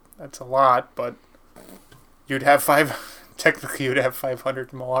truck. That's a lot, but you'd have technically you'd have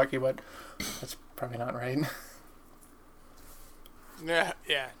 500 in Milwaukee, but that's probably not right. Yeah,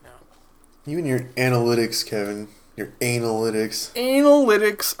 no. You and your analytics, Kevin. Your analytics.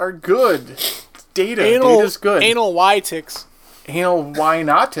 Analytics are good. Data's good. Anal Y-ticks. Anal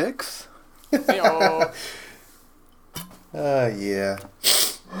why-notics. Yeah.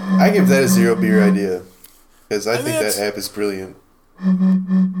 I give that a zero beer idea. Because I think that's- that app is brilliant.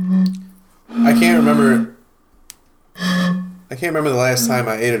 I can't remember the last time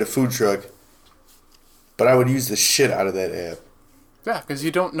I ate at a food truck, but I would use the shit out of that app. Yeah, because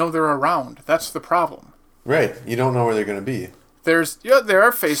you don't know they're around. That's the problem. Right. You don't know where they're going to be. There are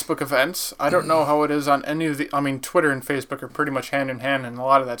Facebook events. I don't know how it is on any of the. I mean, Twitter and Facebook are pretty much hand in hand in a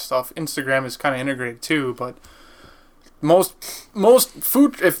lot of that stuff. Instagram is kind of integrated too, but most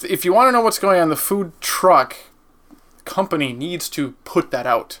food. If you want to know what's going on, the food truck company needs to put that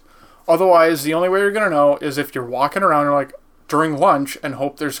out. Otherwise, the only way you're gonna know is if you're walking around and like during lunch and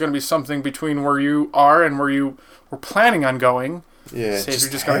hope there's gonna be something between where you are and where you were planning on going. Yeah. Say it if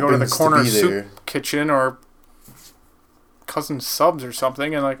you're just gonna go to the happens corner be soup there. kitchen or Cousin Subs or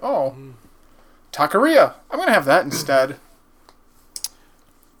something, and like, oh, taqueria. I'm gonna have that instead.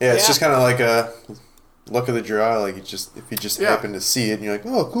 Yeah, it's Yeah. just kind of like a luck of the draw. Like if you just Yeah. happen to see it, and you're like,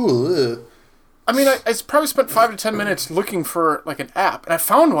 oh, cool. I mean, I probably spent 5 to 10 minutes looking for like an app, and I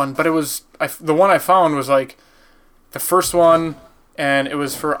found one, but it was the one I found was like the first one, and it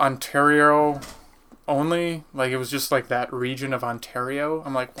was for Ontario only. Like it was just like that region of Ontario.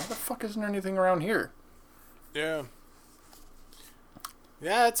 I'm like, why the fuck isn't there anything around here? Yeah.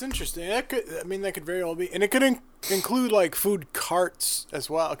 Yeah, that's interesting. That could very well be, and it could include like food carts as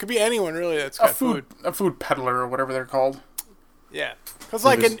well. It could be anyone really that's got food. A food peddler or whatever they're called. Yeah, because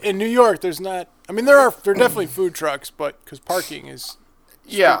like in New York, there's not. I mean, there are definitely food trucks, but because parking is.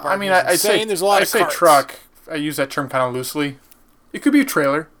 Yeah, I mean, I say there's a lot I of say carts. truck. I use that term kind of loosely. It could be a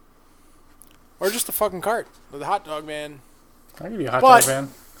trailer. Or just a fucking cart with a hot dog van. I give you a hot But- dog van.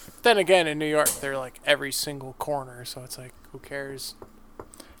 Then again, in New York, they're like every single corner, so it's like, who cares?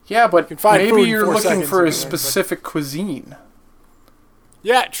 Yeah, but can find food maybe in you're 4 looking seconds for a anywhere, but- specific cuisine.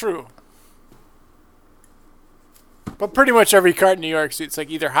 Yeah, true. But pretty much every cart in New York, it's like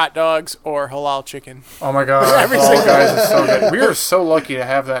either hot dogs or halal chicken. Oh my god, Every Fall single- Guys is so good. We are so lucky to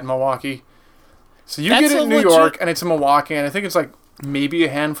have that in Milwaukee. So you That's get it a in New legit- York, and it's in Milwaukee, and I think it's like maybe a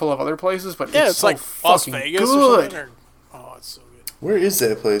handful of other places, but Yeah, it's it's so like Las fucking Vegas or good. something. Oh, it's so good. Where is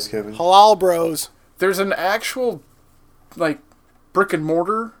that place, Kevin? Halal Bros. There's an actual like brick and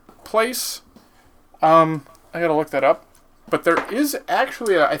mortar place. I gotta look that up. But there is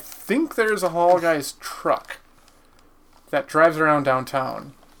actually I think there's a Hall Guys truck that drives around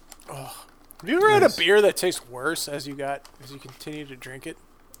downtown. Have you ever had a beer that tastes worse as you continue to drink it?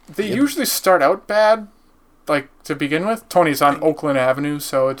 They usually start out bad, like to begin with. Tony's on Oakland Avenue,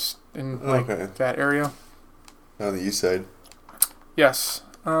 so it's in like Okay. that area. On the east side. Yes.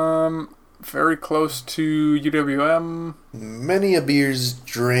 Very close to UWM. Many a beers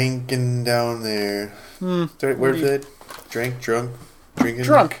drinking down there. Where's that? Drinking?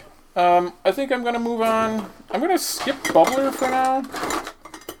 Drunk. I think I'm gonna move on. I'm gonna skip Bubbler for now.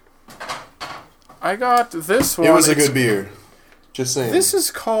 I got this one. It was a It's- good beer. Just saying. This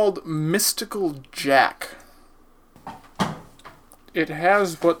is called Mystical Jack. It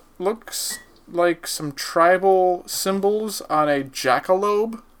has what looks like some tribal symbols on a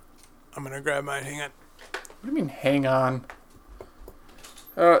jackalope. I'm gonna grab mine. Hang on. What do you mean, hang on?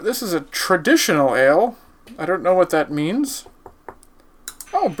 This is a traditional ale. I don't know what that means.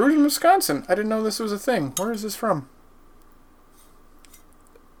 Oh, brewed in Wisconsin. I didn't know this was a thing. Where is this from?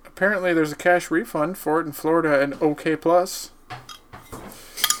 Apparently there's a cash refund for it in Florida and OK Plus.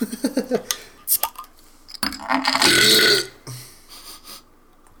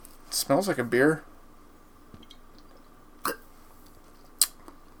 It smells like a beer.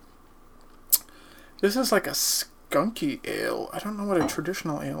 This is like a skunky ale. I don't know what a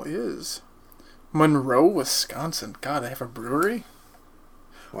traditional ale is. Monroe, Wisconsin. God, they have a brewery?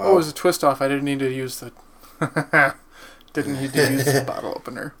 Wow. Oh, it was a twist off. I didn't need to use the... didn't need to use the bottle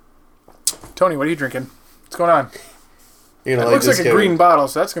opener. Tony, what are you drinking? What's going on? You're It gonna looks this, like a Kevin. green bottle,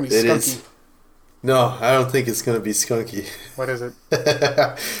 so that's going to be It skunky. is. No, I don't think it's gonna be skunky. What is it?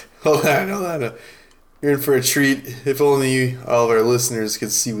 Hold on. You're in for a treat. If only all of our listeners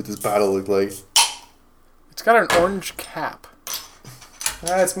could see what this bottle looked like. It's got an orange cap.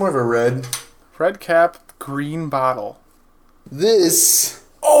 It's more of a red. Red cap, green bottle. This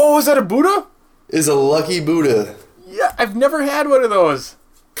Oh, is that a Buddha? is a Lucky Buddha. Yeah, I've never had one of those.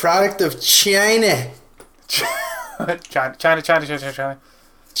 Product of China. China.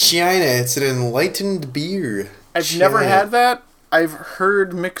 China. It's an enlightened beer. I've never China. had that. I've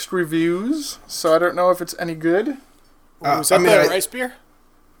heard mixed reviews, so I don't know if it's any good. Was that the rice beer?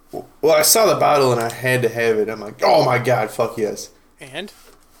 Well, I saw the bottle and I had to have it. I'm like, oh my god, fuck yes. And?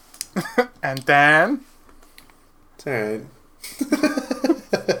 And then... It's alright.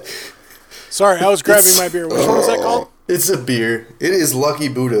 Sorry, I was grabbing my beer. Which one was that called? It's a beer. It is Lucky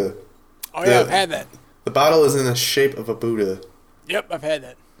Buddha. Oh, yeah, I've had that. The bottle is in the shape of a Buddha. Yep, I've had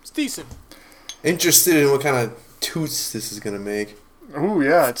that. It's decent. Interested in what kind of toots this is gonna make. Ooh,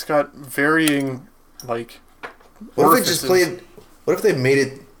 yeah, it's got varying, like... What if they just orifices. played? What if they made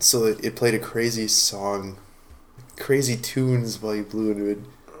it so that it played a crazy song, crazy tunes while you blew into it?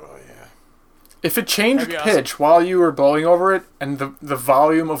 Oh, yeah. If it changed That'd be awesome. pitch while you were blowing over it and the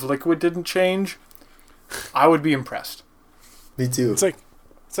volume of liquid didn't change, I would be impressed. Me too. It's like...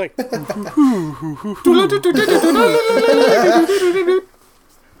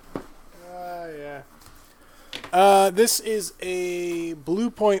 yeah. This is a Blue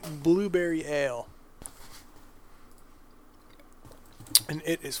Point Blueberry Ale. And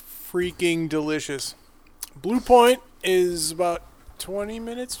it is freaking delicious. Blue Point is about 20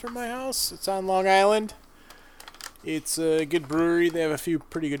 minutes from my house. It's on Long Island. It's a good brewery. They have a few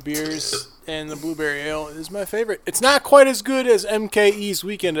pretty good beers. And the Blueberry Ale is my favorite. It's not quite as good as MKE's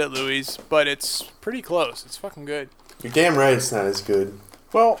Weekend at Louis', but it's pretty close. It's fucking good. You're damn right it's not as good.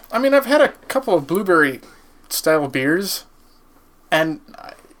 Well, I mean, I've had a couple of blueberry-style beers, and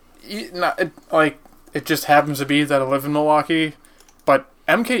it just happens to be that I live in Milwaukee, but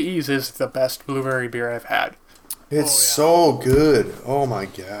MKE's is the best blueberry beer I've had. It's so good. Oh my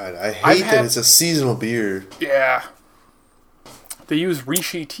god. I hate that it's a seasonal beer. Yeah. They use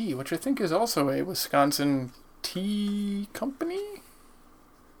Rishi Tea, which I think is also a Wisconsin tea company.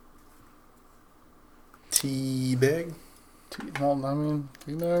 Tea bag? Well, I mean,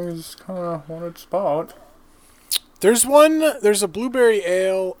 tea bag is kind of what it's about. There's a blueberry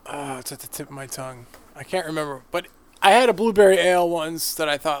ale. It's at the tip of my tongue. I can't remember. But I had a blueberry ale once that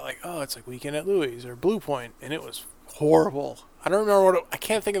I thought, like, oh, it's like Weekend at Louis or Blue Point. And it was horrible. I don't remember I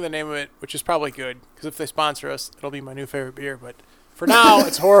can't think of the name of it, which is probably good. Because if they sponsor us, it'll be my new favorite beer. But for now,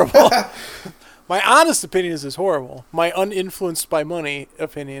 it's horrible. My honest opinion is it's horrible. My uninfluenced by money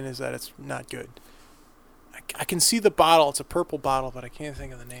opinion is that it's not good. I can see the bottle. It's a purple bottle, but I can't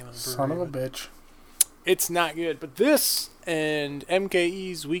think of the name of the brewery. Son of a bitch. It's not good. But this and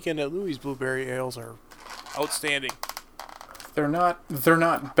MKE's Weekend at Louis blueberry ales are outstanding. They're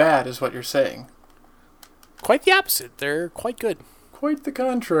not bad, is what you're saying. Quite the opposite. They're quite good. Quite the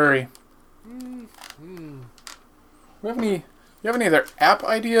contrary. You have any other app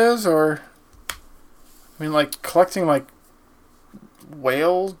ideas, or I mean, like collecting like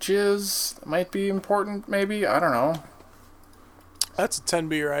whale jizz might be important, maybe? I don't know. That's a 10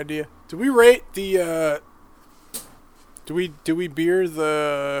 beer idea. Did we rate the do we beer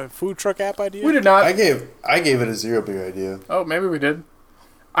the food truck app idea? We did not. I gave it a 0 beer idea. Oh, maybe we did.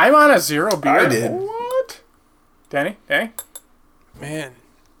 I'm on a 0 beer. I did. What? Danny? Man,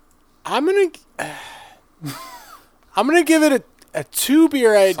 I'm gonna give it a 2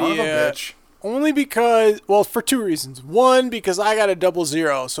 beer idea. Son of a bitch. Only because, well, for 2 reasons. One, because I got a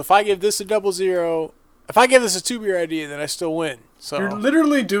 0-0. So if I give this a 0-0, if I give this a 2 beer idea, then I still win. So You're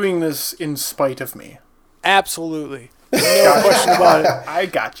literally doing this in spite of me. absolutely, no question about it. I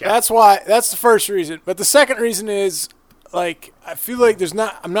gotcha. That's the first reason. But the second reason is, like, I feel like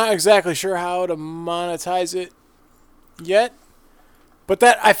I'm not exactly sure how to monetize it yet. But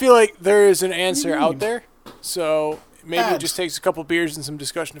I feel like there is an answer out there. So maybe it just takes a couple beers and some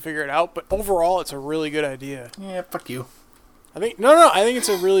discussion to figure it out. But overall, it's a really good idea. Yeah, fuck you. I think it's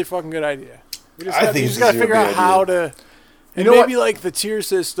a really fucking good idea. We just I think just gotta figure out how to, and know maybe like the tier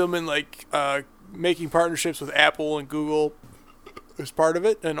system and like making partnerships with Apple and Google as part of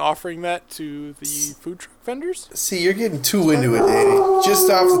it, and offering that to the food truck vendors. See, you're getting too into it, Danny. Just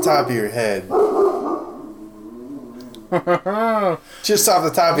off the top of your head. Just off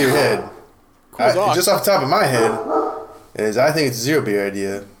the top of your head. Cool dog. Just off the top of my head is I think it's a 0 beer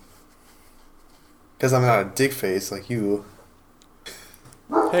idea. Because I'm not a dick face like you.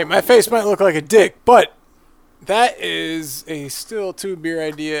 Hey, my face might look like a dick, but that is a still 2 beer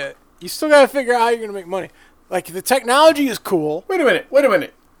idea. You still gotta figure out how you're gonna make money. Like, the technology is cool. Wait a minute.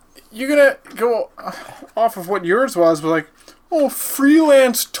 You're gonna go off of what yours was, but like, oh,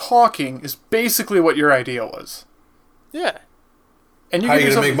 freelance talking is basically what your idea was. Yeah. And How are you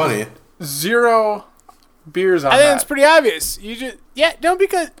gonna make money? 0 beers on I that. think it's pretty obvious. Because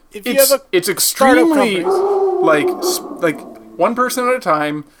if you have It's startup extremely companies. like one person at a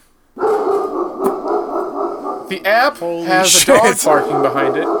time. The app Holy has shit. a dog barking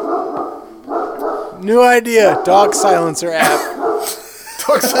behind it. New idea, dog silencer app.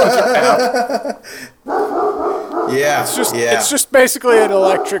 Dog silencer app. Yeah. It's just basically an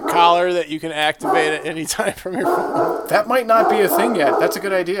electric collar that you can activate at any time from your phone. That might not be a thing yet. That's a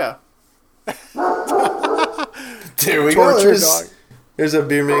good idea. There we go. Torture dog. There's a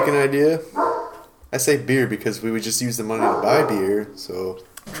beer making idea. I say beer because we would just use the money to buy beer. So,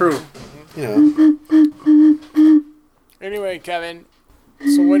 True. you know. Anyway, Kevin,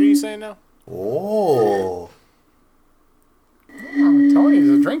 so what are you saying now? Oh. I'm telling you, he's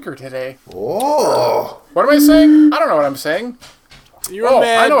a drinker today. Oh. What am I saying? I don't know what I'm saying. You were Oh,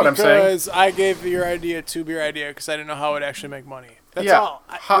 mad I know what I'm saying. because I gave your idea a 2 beer idea because I didn't know how it would actually make money. That's Yeah. all.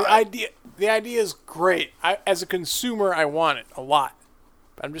 The idea is great. As a consumer, I want it a lot.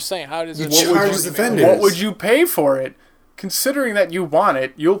 But I'm just saying, how does it charge make the money? vendors. What would you pay for it? Considering that you want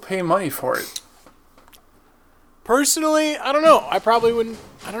it, you'll pay money for it. Personally, I don't know. I probably wouldn't.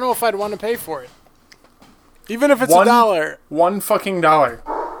 I don't know if I'd want to pay for it. Even if it's $1. $1 fucking dollar.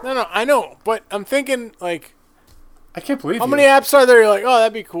 No, I know. But I'm thinking, like, I can't believe how you. many apps are there? You're like, oh,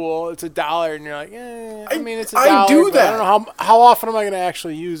 that'd be cool. It's $1, and you're like, I mean, it's $1. I do but that. I don't know how often am I going to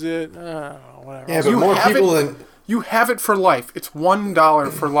actually use it. I don't know, whatever. Yeah, but You more have people it- than. You have it for life. It's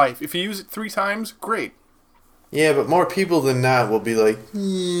 $1 for life. If you use it 3 times, great. Yeah, but more people than not will be like,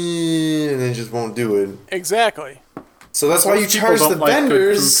 and then just won't do it. Exactly. So that's why you People charge don't the like good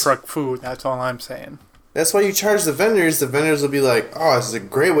vendors. food truck food. That's all I'm saying. That's why you charge the vendors. The vendors will be like, oh, this is a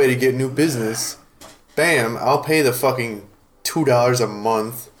great way to get new business. Bam, I'll pay the fucking $2 a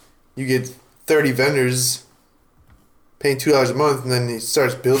month. You get 30 vendors paying $2 a month, and then he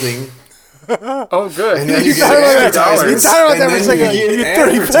starts building. Oh, good. And then you get advertisements, and then you get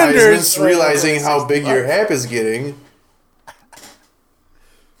advertisements realizing how big your app is getting.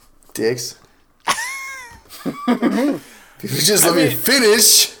 Dicks. Just let me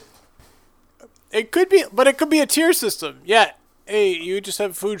finish. It could be, but it could be a tier system. Yeah. Hey, you just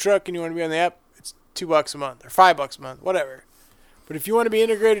have a food truck and you want to be on the app, it's $2 a month or $5 a month, whatever. But if you want to be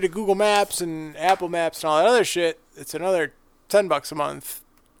integrated to Google Maps and Apple Maps and all that other shit, it's another $10 a month.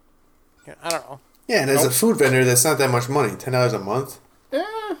 Yeah, I don't know. Yeah, and as a food vendor, that's not that much money. $10 a month.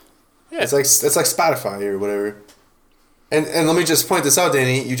 Yeah. It's like Spotify or whatever. And let me just point this out,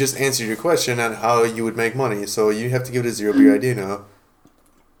 Danny. You just answered your question on how you would make money, so you have to give it a zero beer idea now.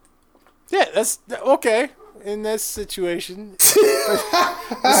 Yeah, that's okay. In this situation, this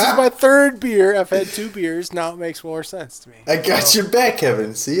is my third beer. I've had 2 beers. Now it makes more sense to me. I got your back,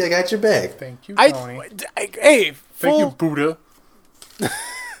 Kevin. See, I got your back. Thank you, Tony. Hey, Thank you, Buddha.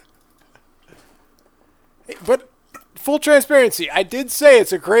 But full transparency, I did say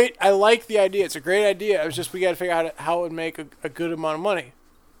I like the idea. It's a great idea. It was just we got to figure out how it would make a good amount of money.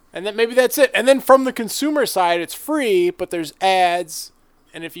 And then maybe that's it. And then from the consumer side, it's free, but there's ads.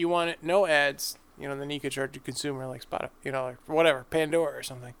 And if you want it, no ads, then you could charge a consumer like Spotify, like whatever, Pandora or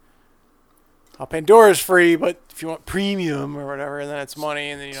something. Pandora's free, but if you want premium or whatever, then it's money.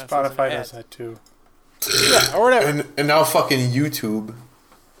 And then Spotify does that too. Yeah, or whatever. And now fucking YouTube.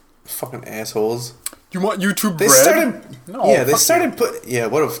 Fucking assholes. You want YouTube They Red? started. No. Yeah, they started put. Yeah,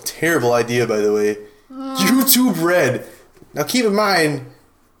 what a terrible idea, by the way. YouTube Red. Now keep in mind,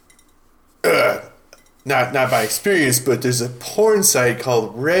 not by experience, but there's a porn site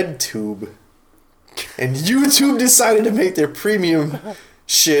called RedTube, and YouTube decided to make their premium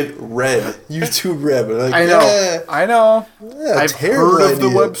shit red. YouTube Red. But like, I know. Yeah, I've heard of the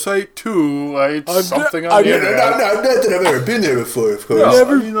website too. It's something on the internet. Not that I've ever been there before, of course.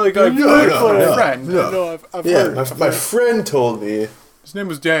 Never. I've heard from a friend. No, I've Yeah, heard. my friend told me. His name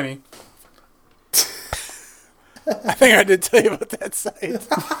was Danny. I think I did tell you about that site.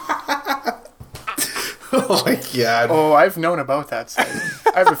 Oh my god. Oh, I've known about that site.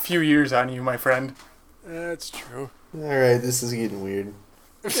 I have a few years on you, my friend. That's true. Alright, this is getting weird.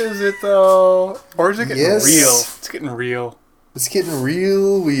 Is it though? Or is it getting Yes. real? It's getting real. It's getting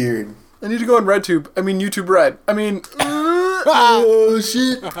real weird. I need to go on YouTube Red. Oh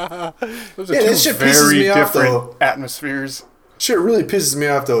shit. Those are Yeah, two that shit pisses very me off, different though. atmospheres. Shit really pisses me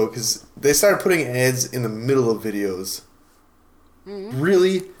off though, because they started putting ads in the middle of videos.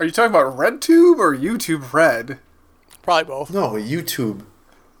 Really? Are you talking about RedTube or YouTube Red? Probably both. No, YouTube.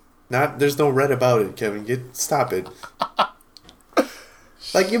 There's no red about it, Kevin. Stop it.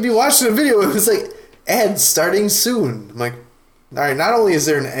 Like, you'd be watching a video, and it's like, ads starting soon. I'm like, alright, not only is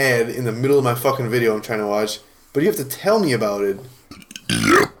there an ad in the middle of my fucking video I'm trying to watch, but you have to tell me about it.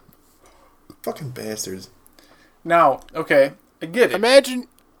 Fucking bastards. Now, okay, I get it. Imagine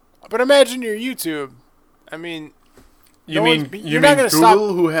your YouTube. I mean, You no mean one's- you you're mean not gonna Google,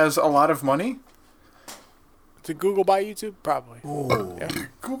 stop- who has a lot of money? to Google buy YouTube? Probably. Oh. Yeah.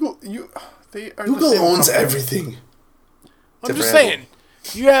 Google, they are. Google the same owns company. everything. I'm Except just for Apple. saying.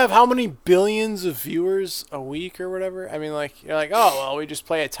 You have how many billions of viewers a week or whatever? I mean, like, you're like, oh, well, we just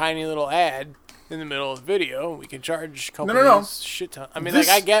play a tiny little ad in the middle of the video, and we can charge companies no. shit ton. I mean, This-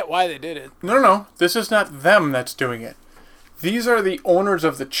 like, I get why they did it. No. This is not them that's doing it. These are the owners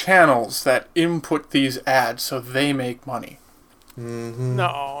of the channels that input these ads so they make money.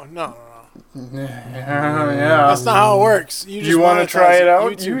 No. Yeah. That's not how it works. You just You want to monetize try it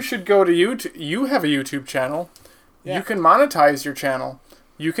out? YouTube. You should go to YouTube. You have a YouTube channel. Yeah. You can monetize your channel.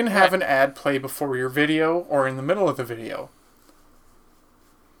 You can have Right. an ad play before your video or in the middle of the video.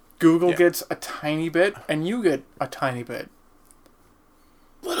 Google Yeah. gets a tiny bit, and you get a tiny bit.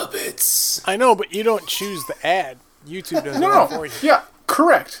 Little bits. I know, but you don't choose the ad. YouTube does it all for you. Yeah,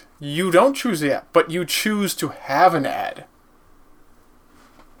 correct. You don't choose the ad, but you choose to have an ad.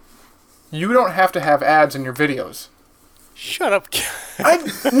 You don't have to have ads in your videos. Shut up.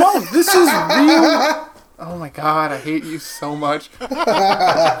 No, this is real. Oh my god, I hate you so much.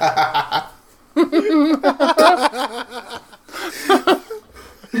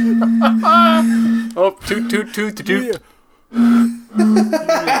 Oh, toot. You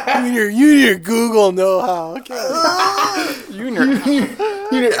and your Google know-how. Okay. You and your,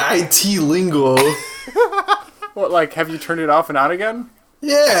 You need IT lingo. what, like, have you turned it off and on again?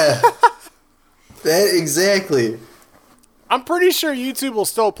 Yeah. That exactly. I'm pretty sure YouTube will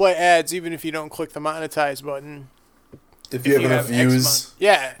still play ads even if you don't click the monetize button. If you have enough X views. month.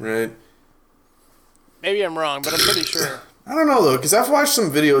 Yeah. Right. Maybe I'm wrong, but I'm pretty sure. I don't know though, because I've watched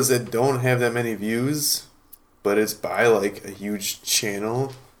some videos that don't have that many views, but it's by like a huge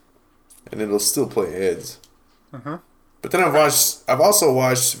channel, and it'll still play ads. But then I've also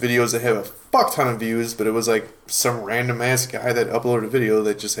watched videos that have a fuck ton of views, but it was like some random ass guy that uploaded a video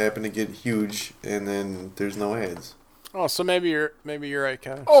that just happened to get huge, and then there's no ads. Oh, so maybe you're right,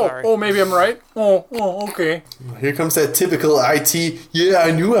 Kevin. Oh, Sorry. oh, maybe I'm right. Oh, okay. Here comes that typical IT. Yeah,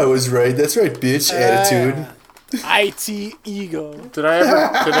 I knew I was right. That's right, bitch. Attitude. IT ego. Did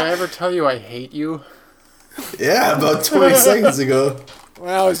I ever tell you I hate you? Yeah, about 20 seconds ago. When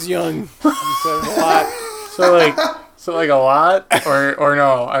I was young, you said a lot. So like a lot, or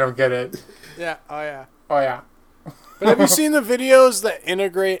no? I don't get it. Yeah. Oh yeah. Oh yeah. But have you seen the videos that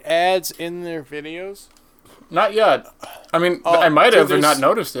integrate ads in their videos? Not yet. I mean, Oh, I might so have and not there's-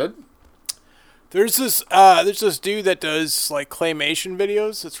 noticed it. There's this dude that does like claymation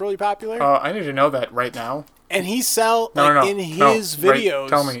videos. That's really popular, I need to know that right now. and he sell No, like, no, in no. his Right, videos.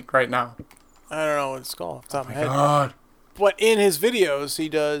 tell me right now. I don't know what it's called off the top of my head. God. But in his videos, he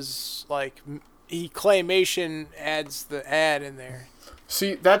does like he claymation adds the ad in there.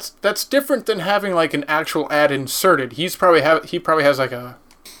 See, that's different than having like an actual ad inserted. He probably has like a,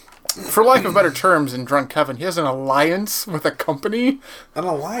 for lack of better terms, in Drunk Kevin, he has an alliance with a company. An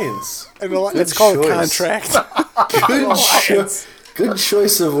alliance. It's called choice. contract. Good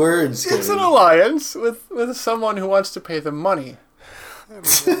choice of words. It's an Kevin. alliance with someone who wants to pay them money.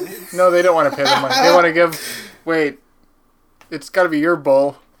 No, they don't want to pay them money. They want to give. Wait, it's got to be your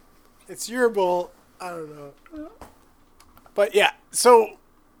bull. It's your bull. I don't know. But yeah, so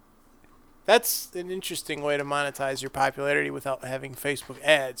that's an interesting way to monetize your popularity without having Facebook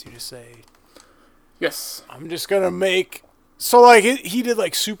ads. You just say, Yes. I'm just going to make... So, like, he did,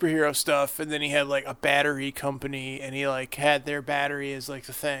 like, superhero stuff, and then he had, like, a battery company, and he, like, had their battery as, like,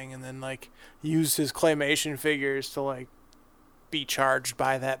 the thing, and then, like, used his claymation figures to, like, be charged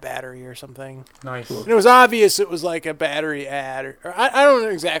by that battery or something. Nice. And it was obvious it was, like, a battery ad, or I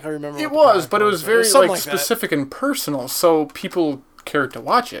don't exactly remember It what the was, product but it was very something like that. specific and personal, so people cared to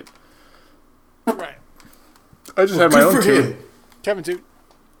watch it. Right. I just had my own Good for too. him. Kevin, too.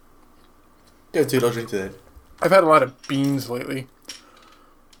 Yeah, dude, I'll drink to that. I've had a lot of beans lately.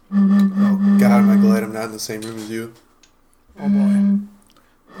 Oh, God, am I glad I'm not in the same room as you. Oh, boy.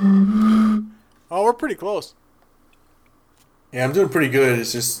 Oh, we're pretty close. Yeah, I'm doing pretty good.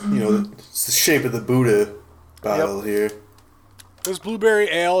 It's just, it's the shape of the Buddha bottle here. This blueberry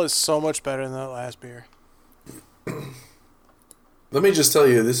ale is so much better than that last beer. Let me just tell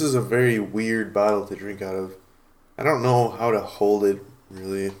you, this is a very weird bottle to drink out of. I don't know how to hold it,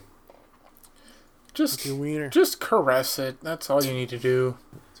 really. Just Your wiener. just caress it. That's all you need to do.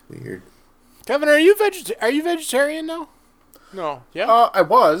 It's weird. Kevin, are you vegetarian now? No. Yeah. I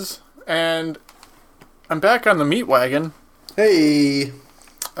was, and I'm back on the meat wagon. Hey!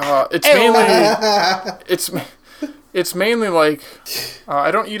 It's Hey, mainly it's mainly like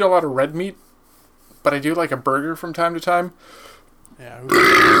I don't eat a lot of red meat, but I do like a burger from time to time. Yeah.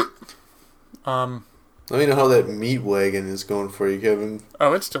 Let me know how that meat wagon is going for you, Kevin.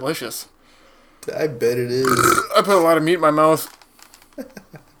 Oh, it's delicious. I bet it is. I put a lot of meat in my mouth.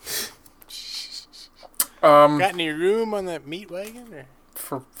 Got any room on that meat wagon?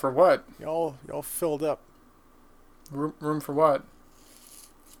 Or For what? y'all filled up? Room for what?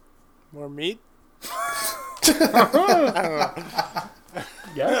 More meat?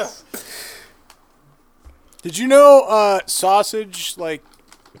 Yes. Did you know sausage, like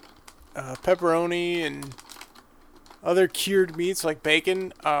pepperoni and other cured meats like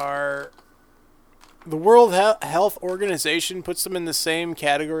bacon are... The World Health Organization puts them in the same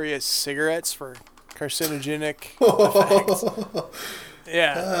category as cigarettes for carcinogenic effects.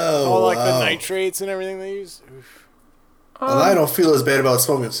 Yeah. All like the nitrates and everything they use. Oof. Well, I don't feel as bad about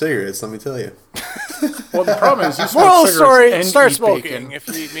smoking cigarettes, let me tell you. Well, the problem is you smoke Moral cigarettes story, and start eat smoking. bacon. If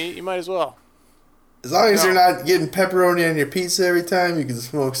you eat meat, you might as well. As long as you're not getting pepperoni on your pizza every time, you can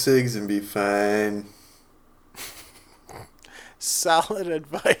smoke cigs and be fine. Solid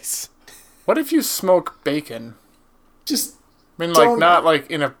advice. What if you smoke bacon? Just I mean, like Don't- not like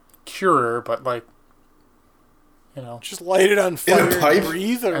in a curer, but like, Just light it on fire and pipe?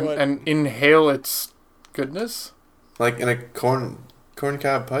 breathe or what? and inhale its goodness. like in a corn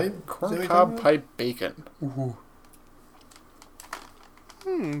cob pipe? Is that what Corn you're cob talking about? pipe bacon. Ooh.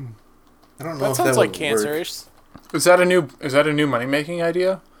 I don't know That if sounds that like would cancerous. Is that a new money making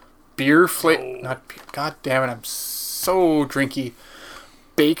idea? Beer not beer. God damn it! I'm so drinky.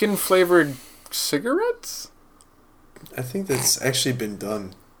 Bacon flavored cigarettes. Work. I think that's actually been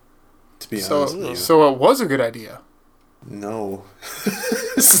done. To be honest with you. So it was a good idea. No.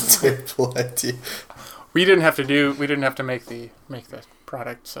 It's a terrible idea. We didn't have to make the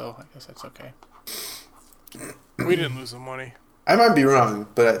product, so I guess that's okay. We didn't lose the money. I might be wrong,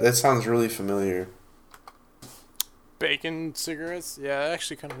 but that sounds really familiar. Bacon cigarettes? Yeah, that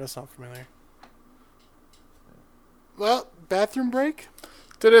actually kind of does sound familiar. Well, bathroom break?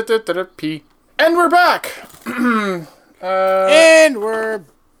 Pee. And we're back! And we're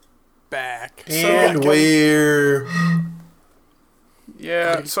back. And we're...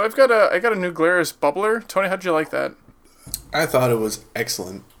 Yeah, so I got a new Glarus bubbler. Tony, how'd you like that? I thought it was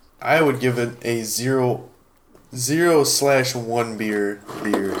excellent. I would give it a 0/1 beer.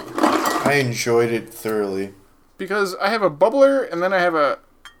 I enjoyed it thoroughly. Because I have a bubbler, and then I have a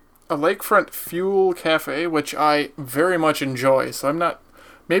Lakefront Fuel Cafe, which I very much enjoy. So I'm not...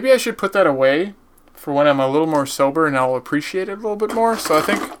 Maybe I should put that away for when I'm a little more sober, and I'll appreciate it a little bit more. So I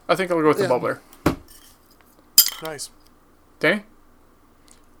think I'll go with the bubbler. Nice. Danny?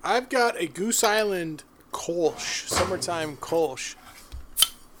 I've got a Goose Island Kolsch, summertime Kolsch.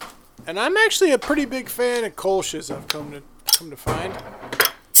 And I'm actually a pretty big fan of Kolsch's, I've come to find.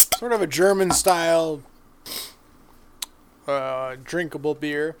 Sort of a German-style drinkable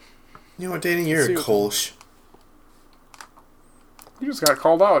beer. You know what, Danny? You're a Kolsch. You just got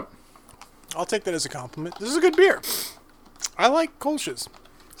called out. I'll take that as a compliment. This is a good beer. I like Kolsch's.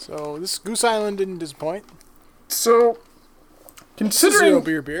 So this Goose Island didn't disappoint. So, Zero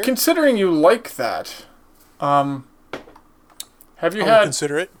beer. considering you like that, have you I'll had...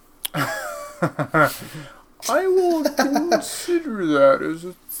 consider it. I will consider that as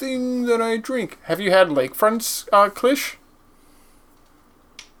a thing that I drink. Have you had Lakefront's Klish?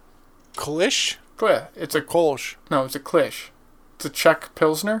 Klish? Yeah, it's a Kolsch. No, it's a Klish. It's a Czech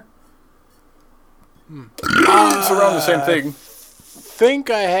Pilsner. It's around the same thing. Think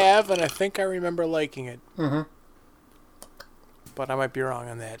I have, and I think I remember liking it. Mm-hmm. But I might be wrong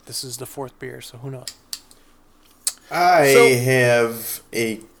on that. This is the fourth beer, so who knows? I have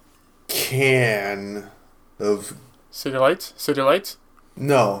a can of... City Lights? City Lights?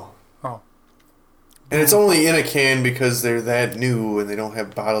 No. Oh. And it's only in a can because they're that new and they don't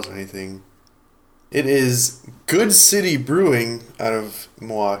have bottles or anything. It is Good City Brewing out of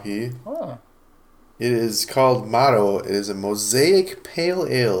Milwaukee. Oh. It is called Motto. It is a Mosaic Pale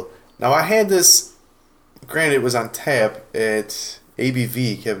Ale. Now, I had this... Granted, it was on tap at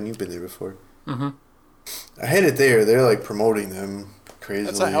ABV. Kevin, you've been there before. Mm-hmm. I had it there. They're, like, promoting them crazily.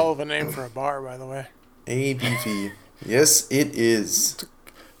 That's a hell of a name for a bar, by the way. ABV. Yes, it is.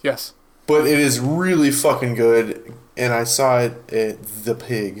 Yes. But it is really fucking good. And I saw it at The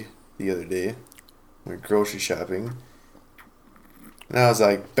Pig the other day. We were grocery shopping. And I was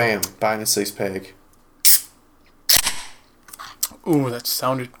like, bam, buying a 6-pack. Ooh, that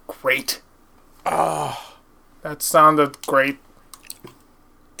sounded great. Oh, that sounded great.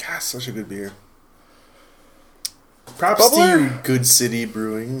 God, such a good beer. Props to you, Good City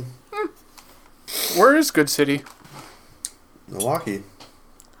Brewing. Where is Good City? Milwaukee.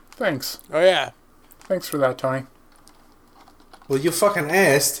 Thanks. Oh, yeah. Thanks for that, Tony. Well, you fucking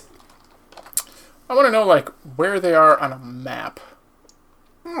asked. I want to know, like, where they are on a map.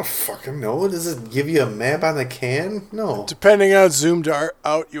 I don't fucking know. Does it give you a map on the can? No. Depending how zoomed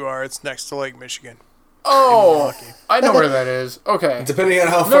out you are, it's next to Lake Michigan. Oh, I know where that is. Okay. Depending on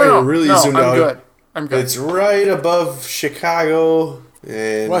how far you're really zoomed out. I'm good. It's right above Chicago.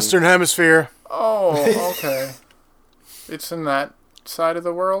 And Western Hemisphere. Oh, okay. It's in that side of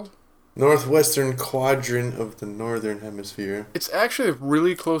the world? Northwestern quadrant of the Northern Hemisphere. It's actually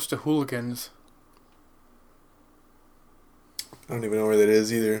really close to Hooligans. I don't even know where that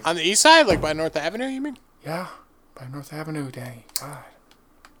is either. On the east side? Like by North Avenue, you mean? Yeah, by North Avenue, Danny. God.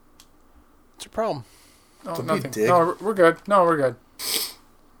 What's your problem? No, Don't be a nothing. dick. No, we're good. No, we're good.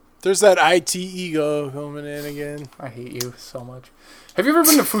 There's that IT ego coming in again. I hate you so much. Have you ever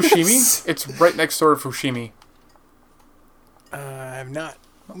been to Fushimi? It's right next door to Fushimi. I have not.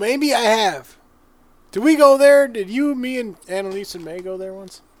 Maybe I have. Did we go there? Did you, me, and Annalise and May go there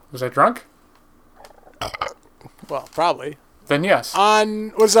once? Was I drunk? Well, probably. Then yes.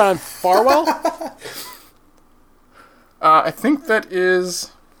 Was it on Farwell? I think that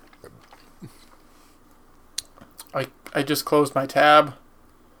is... I just closed my tab.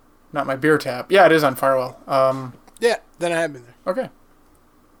 Not my beer tab. Yeah, it is on Farwell. Yeah, then I have been there. Okay.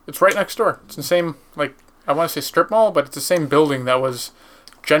 It's right next door. It's the same, like, I want to say strip mall, but it's the same building that was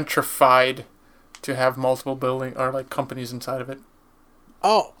gentrified to have multiple building or like companies inside of it.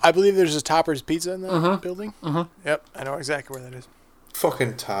 Oh, I believe there's a Topper's Pizza in that building. Mm-hmm. Yep, I know exactly where that is.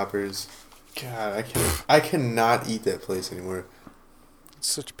 Fucking Toppers. God, I cannot eat that place anymore. It's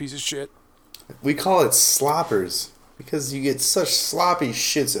such a piece of shit. We call it sloppers because you get such sloppy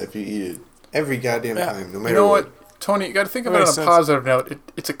shits after you eat it every goddamn time, no matter You know what. what, Tony? You got to think That about it makes on a sense. positive note.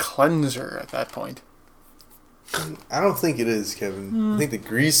 It's a cleanser at that point. I don't think it is, Kevin. I think the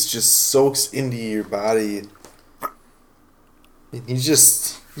grease just soaks into your body. And you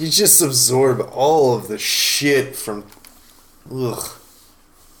just absorb all of the shit from. Ugh.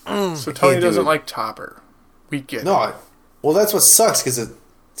 So Tony do doesn't it. like Topper. We get it. No, well, that's what sucks because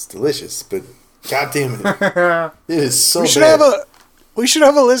it's delicious, but god damn it, it is so We should bad.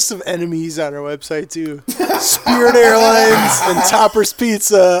 have a list of enemies on our website too. Spirit Airlines and Topper's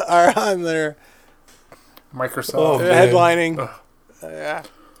Pizza are on there. Microsoft. Oh, They're man. headlining. Yeah.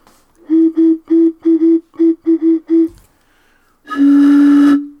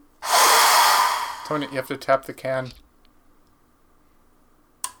 Tony, you have to tap the can.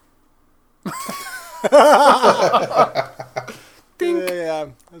 Dink. Yeah,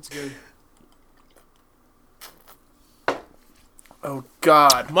 that's good. Oh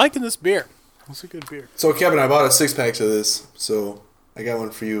God. I'm liking this beer. It's a good beer. So Kevin, I bought a 6-pack of this, so I got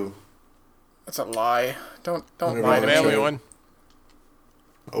one for you. That's a lie. Don't Whatever, lie to Mail me. me one.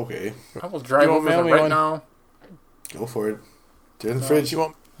 Okay, I will drive You won't over mail there me right one? now. go for it. They're in the fridge. You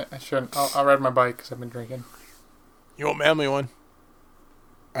won't. I shouldn't. I'll ride my bike because I've been drinking. You won't mail me one.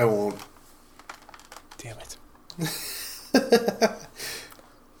 I won't. Damn it.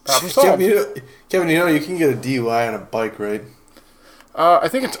 Problem solved. Kevin, you know you can get a DUI on a bike, right? I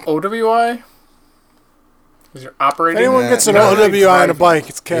think it's OWI. Because you're If operating. anyone Yeah, gets an no, OWI on a driving. bike,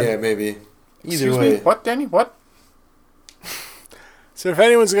 it's Kevin. Yeah, maybe. Either Excuse way. me? What, Danny? What? So if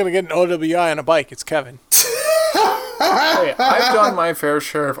anyone's gonna get an OWI on a bike, it's Kevin. Hey, I've done my fair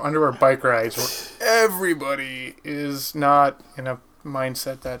share of underwear bike rides where everybody is not in a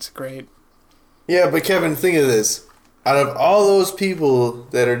mindset that's great. Yeah, but Kevin, think of this. Out of all those people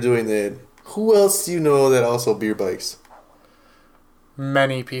that are doing that, who else do you know that also beer bikes?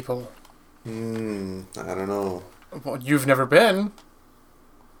 Many people. I don't know. Well, you've never been.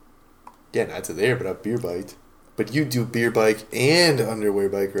 Yeah, not to there, but I've beer biked. But you do beer bike and underwear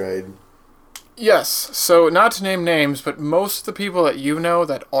bike ride. Yes. So, not to name names, but most of the people that you know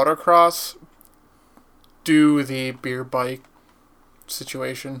that autocross do the beer bike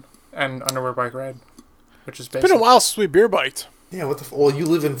situation and underwear bike ride, which is It's been basically. a while since we beer biked. Yeah, what the well, you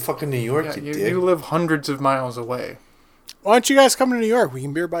live in fucking New York, Yeah, you dick. you live hundreds of miles away. Why don't you guys come to New York? We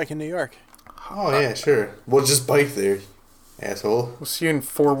can beer bike in New York. Oh, yeah, sure. We'll just bike there, asshole. We'll see you in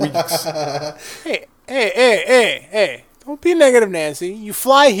 4 weeks. Hey. Don't be negative, Nancy. You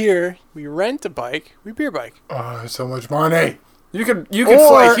fly here, we rent a bike, we beer bike. Oh, so much money. You could Or-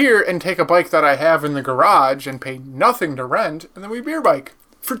 fly here and take a bike that I have in the garage and pay nothing to rent, and then we beer bike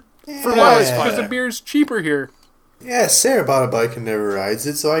for less because the beer's cheaper here. Yeah, Sarah bought a bike and never rides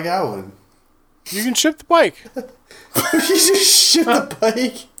it, so I got one. You can ship the bike. You just ship the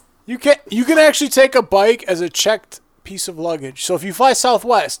bike? You can actually take a bike as a checked piece of luggage. So if you fly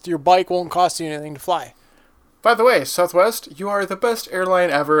Southwest, your bike won't cost you anything to fly. By the way, Southwest, you are the best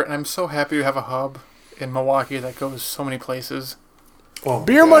airline ever, and I'm so happy you have a hub in Milwaukee that goes so many places. Oh my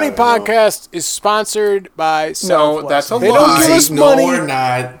Beer God, Money I know. Podcast is sponsored by Southwest. that's a They lie. don't give us No, money. we're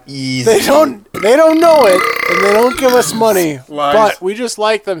not. Easy. They don't know it, and they don't give us money. Lies. But we just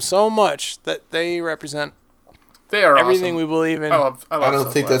like them so much that they represent They are everything awesome. we believe in. I love I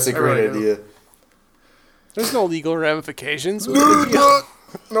don't think that's a Southwest. I great really do. idea. There's no legal ramifications. What's the big deal?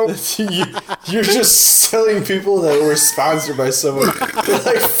 Nope. You're just telling people that we're sponsored by someone. They're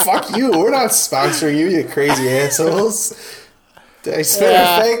like, fuck you. We're not sponsoring you, you crazy assholes. As a matter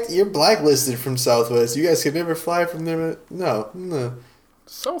of fact, you're blacklisted from Southwest. You guys could never fly from there. No.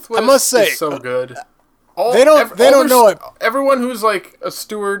 Southwest I must say, is so good. they don't know it. Everyone who's like a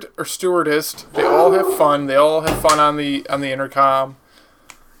steward or stewardess, they all have fun. They all have fun on the intercom.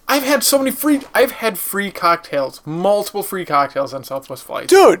 I've had free cocktails, multiple free cocktails on Southwest flights.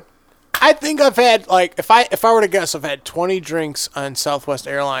 Dude, I think I've had if I were to guess, I've had 20 drinks on Southwest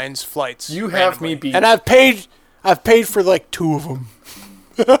Airlines flights. You have me randomly. beat. And I've paid for like 2 of them.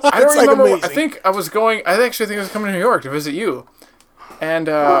 I don't It's, like, remember. amazing. I actually think I was coming to New York to visit you, and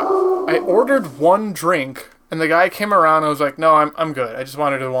I ordered one drink, and the guy came around and was like, "No, I'm good. I just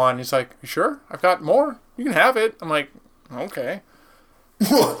wanted one." He's like, "You sure? I've got more. You can have it." I'm like, "Okay."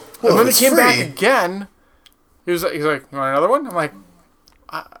 Well, And when he it's came back free. again, he's like, "You want another one?" I'm like,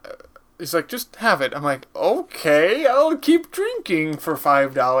 "He's like, just have it." I'm like, "Okay, I'll keep drinking for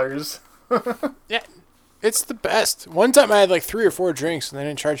 $5." Yeah, it's the best. One time I had like 3 or 4 drinks and they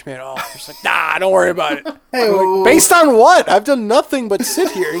didn't charge me at all. They're just like, nah, don't worry about it. Hey, I'm like, based on what? I've done nothing but sit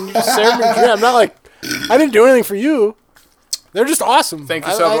here and you just serve me a drink. I'm not like, I didn't do anything for you. They're just awesome. Thank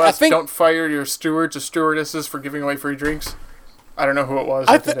you, I Southwest. think Don't fire your stewards or stewardesses for giving away free drinks. I don't know who it was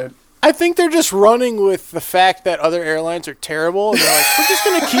I that did it. I think they're just running with the fact that other airlines are terrible, and they're like, we're just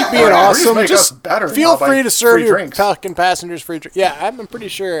gonna keep being awesome. make us Just better feel now by free to serve free your drinks." fucking passengers free drinks. Yeah, I'm pretty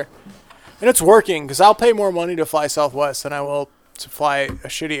sure, and it's working because I'll pay more money to fly Southwest than I will to fly a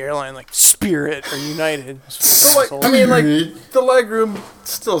shitty airline like Spirit or United. The leg room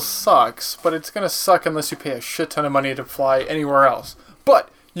still sucks, but it's gonna suck unless you pay a shit ton of money to fly anywhere else. But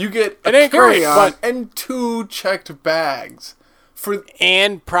you get a It ain't great, carry-on but- and 2 checked bags for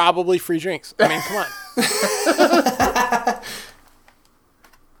And probably free drinks. I mean, come on.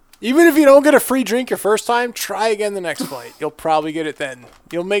 Even if you don't get a free drink your first time, try again the next flight. You'll probably get it then.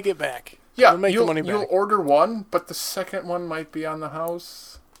 You'll make it back. yeah. You'll make the money You'll back. order one, but the second one might be on the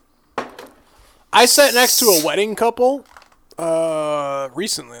house. I sat next to a wedding couple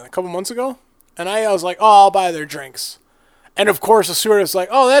recently, like a couple months ago, and I was like, oh, I'll buy their drinks. And of course, the stewardess was like,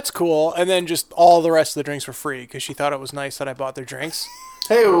 oh, that's cool. And then just all the rest of the drinks were free because she thought it was nice that I bought their drinks.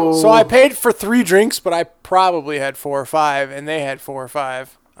 Hey, So I paid for 3 drinks, but I probably had 4 or 5, and they had 4 or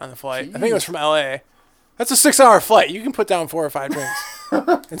 5 on the flight. I think it was from LA. That's a 6-hour flight. You can put down 4 or 5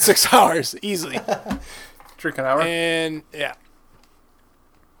 drinks in 6 hours easily. Drink an hour. And yeah,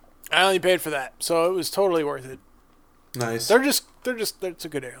 I only paid for that, so it was totally worth it. nice. It's a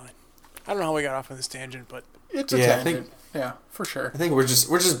good airline. I don't know how we got off on this tangent, but It's a Yeah, I tangent. Yeah, for sure. I think we're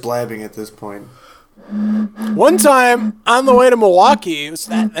just blabbing at this point. one time on the way to Milwaukee, it was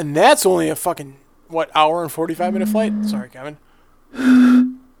that, and that's only a fucking hour and 45-minute flight. Sorry, Kevin.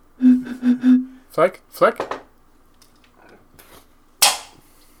 Flick.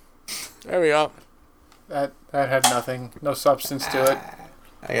 There we go. That had nothing. No substance to it.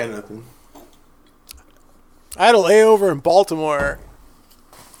 I got nothing. I had a layover in Baltimore,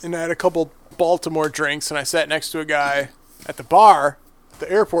 and I had a couple Baltimore drinks, and I sat next to a guy at the bar at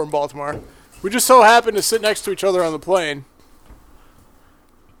the airport in Baltimore. We just so happened to sit next to each other on the plane.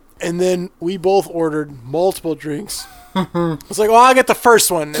 And then we both ordered multiple drinks. I was like, well, I'll get the first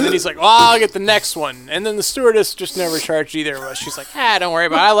one. And then he's like, well, I'll get the next one. And then the stewardess just never charged either of us. She's like, don't worry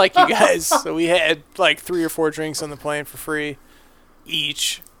about it. I like you guys. So we had like 3 or 4 drinks on the plane for free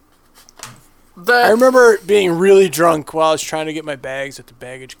each. I remember being really drunk while I was trying to get my bags at the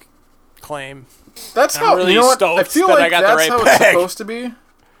baggage claim. That's I'm how really you know what? stoked I feel that like I got the that's right how bag. it's supposed to be.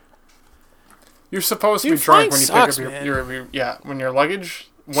 You're supposed to Dude, be drunk flying when you sucks, pick up man. your when your luggage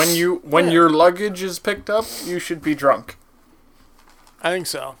your luggage is picked up, you should be drunk. I think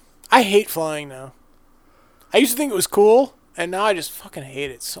so. I hate flying now. I used to think it was cool, and now I just fucking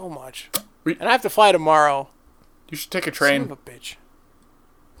hate it so much. And I have to fly tomorrow. You should take a Son train. of a bitch.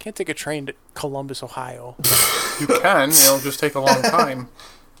 Can't take a train to Columbus, Ohio. You can. It'll just take a long time.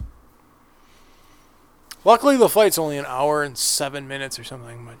 Luckily, the flight's only an hour and 7 minutes or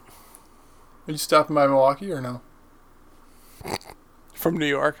something. But Are you stopping by Milwaukee or no? from New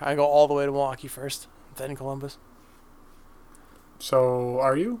York, I go all the way to Milwaukee first, then Columbus. So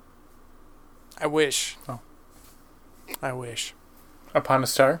are you? I wish. Oh. I wish. Upon a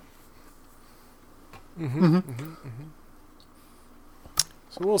star?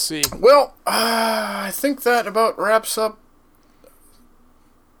 So we'll see. Well, I think that about wraps up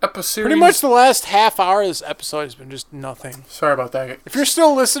episode. Pretty much the last half hour of this episode has been just nothing. Sorry about that. If you're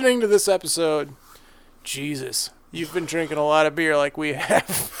still listening to this episode, Jesus, you've been drinking a lot of beer like we have.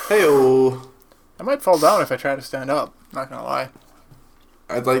 Hey-oh. I might fall down if I try to stand up. Not gonna lie.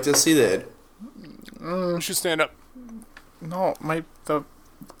 I'd like to see that. You should stand up. No, the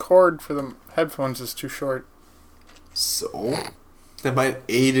cord for the headphones is too short. So? That might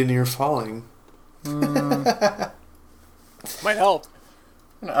aid in your falling. Might help.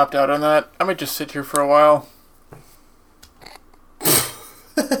 I'm gonna opt out on that. I might just sit here for a while.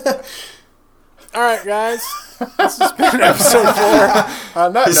 Alright, guys. This has been episode 4.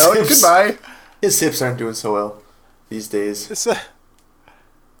 On that His note, hips. goodbye. His hips aren't doing so well these days. It's, I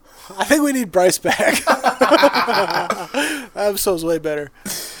think we need Bryce back. That episode's way better.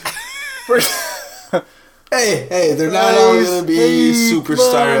 Hey, they're not all gonna be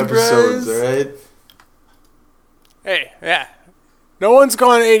superstar episodes, alright? Hey, yeah. No one's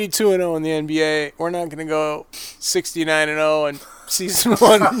going 82-0 in the NBA. We're not going to go 69-0 in season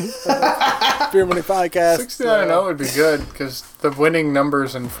 1 Beer Money Podcast. 69-0 would be good because the winning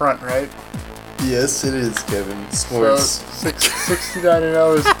number's in front, right? Yes, it is, Kevin. So Sports.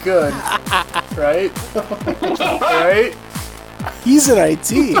 69-0 is good, right? Right? He's in IT.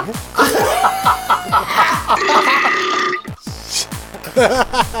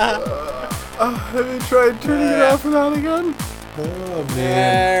 Have you tried turning it off and on again? Oh, man.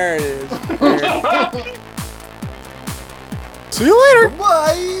 There it is. See you later.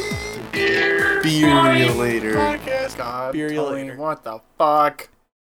 Bye! Beer later. Podcast. God, Beer you Tony, later. what the fuck?